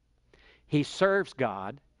God. He serves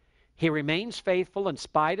God. He remains faithful in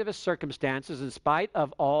spite of his circumstances, in spite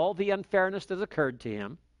of all the unfairness that has occurred to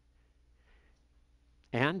him.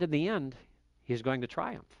 And in the end, he's going to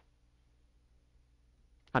triumph.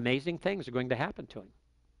 Amazing things are going to happen to him.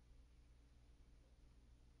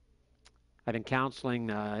 I've been counseling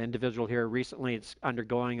an individual here recently. It's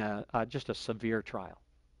undergoing just a severe trial.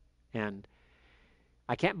 And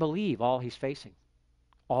I can't believe all he's facing.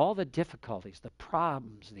 All the difficulties, the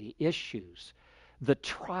problems, the issues, the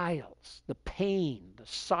trials, the pain, the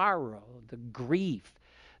sorrow, the grief,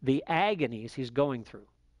 the agonies he's going through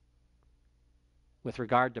with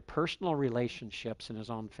regard to personal relationships in his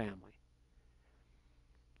own family.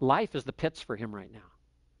 Life is the pits for him right now.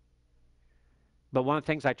 But one of the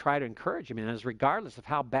things I try to encourage him in is, regardless of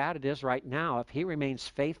how bad it is right now, if he remains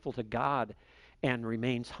faithful to God and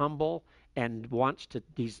remains humble and wants to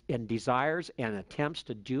and desires and attempts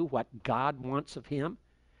to do what God wants of him,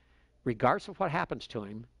 regardless of what happens to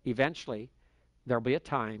him, eventually there'll be a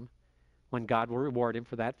time when God will reward him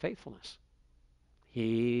for that faithfulness.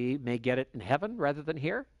 He may get it in heaven rather than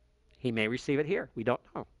here. He may receive it here. We don't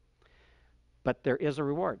know. But there is a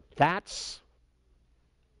reward. That's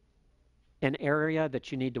an area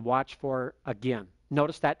that you need to watch for again.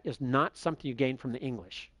 Notice that is not something you gain from the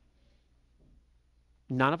English.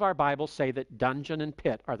 None of our Bibles say that dungeon and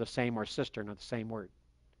pit are the same, or cistern are the same word.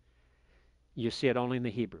 You see it only in the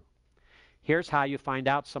Hebrew. Here's how you find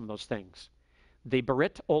out some of those things. The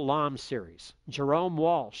Berit Olam series, Jerome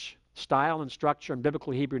Walsh, Style and Structure in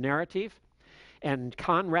Biblical Hebrew Narrative, and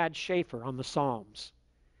Conrad Schaefer on the Psalms.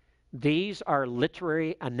 These are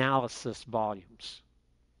literary analysis volumes.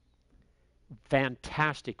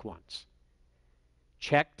 Fantastic ones.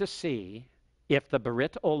 Check to see if the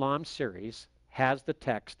Berit Olam series has the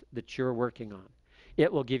text that you're working on.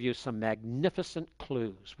 It will give you some magnificent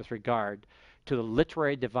clues with regard to the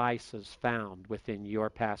literary devices found within your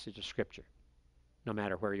passage of Scripture, no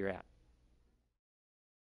matter where you're at.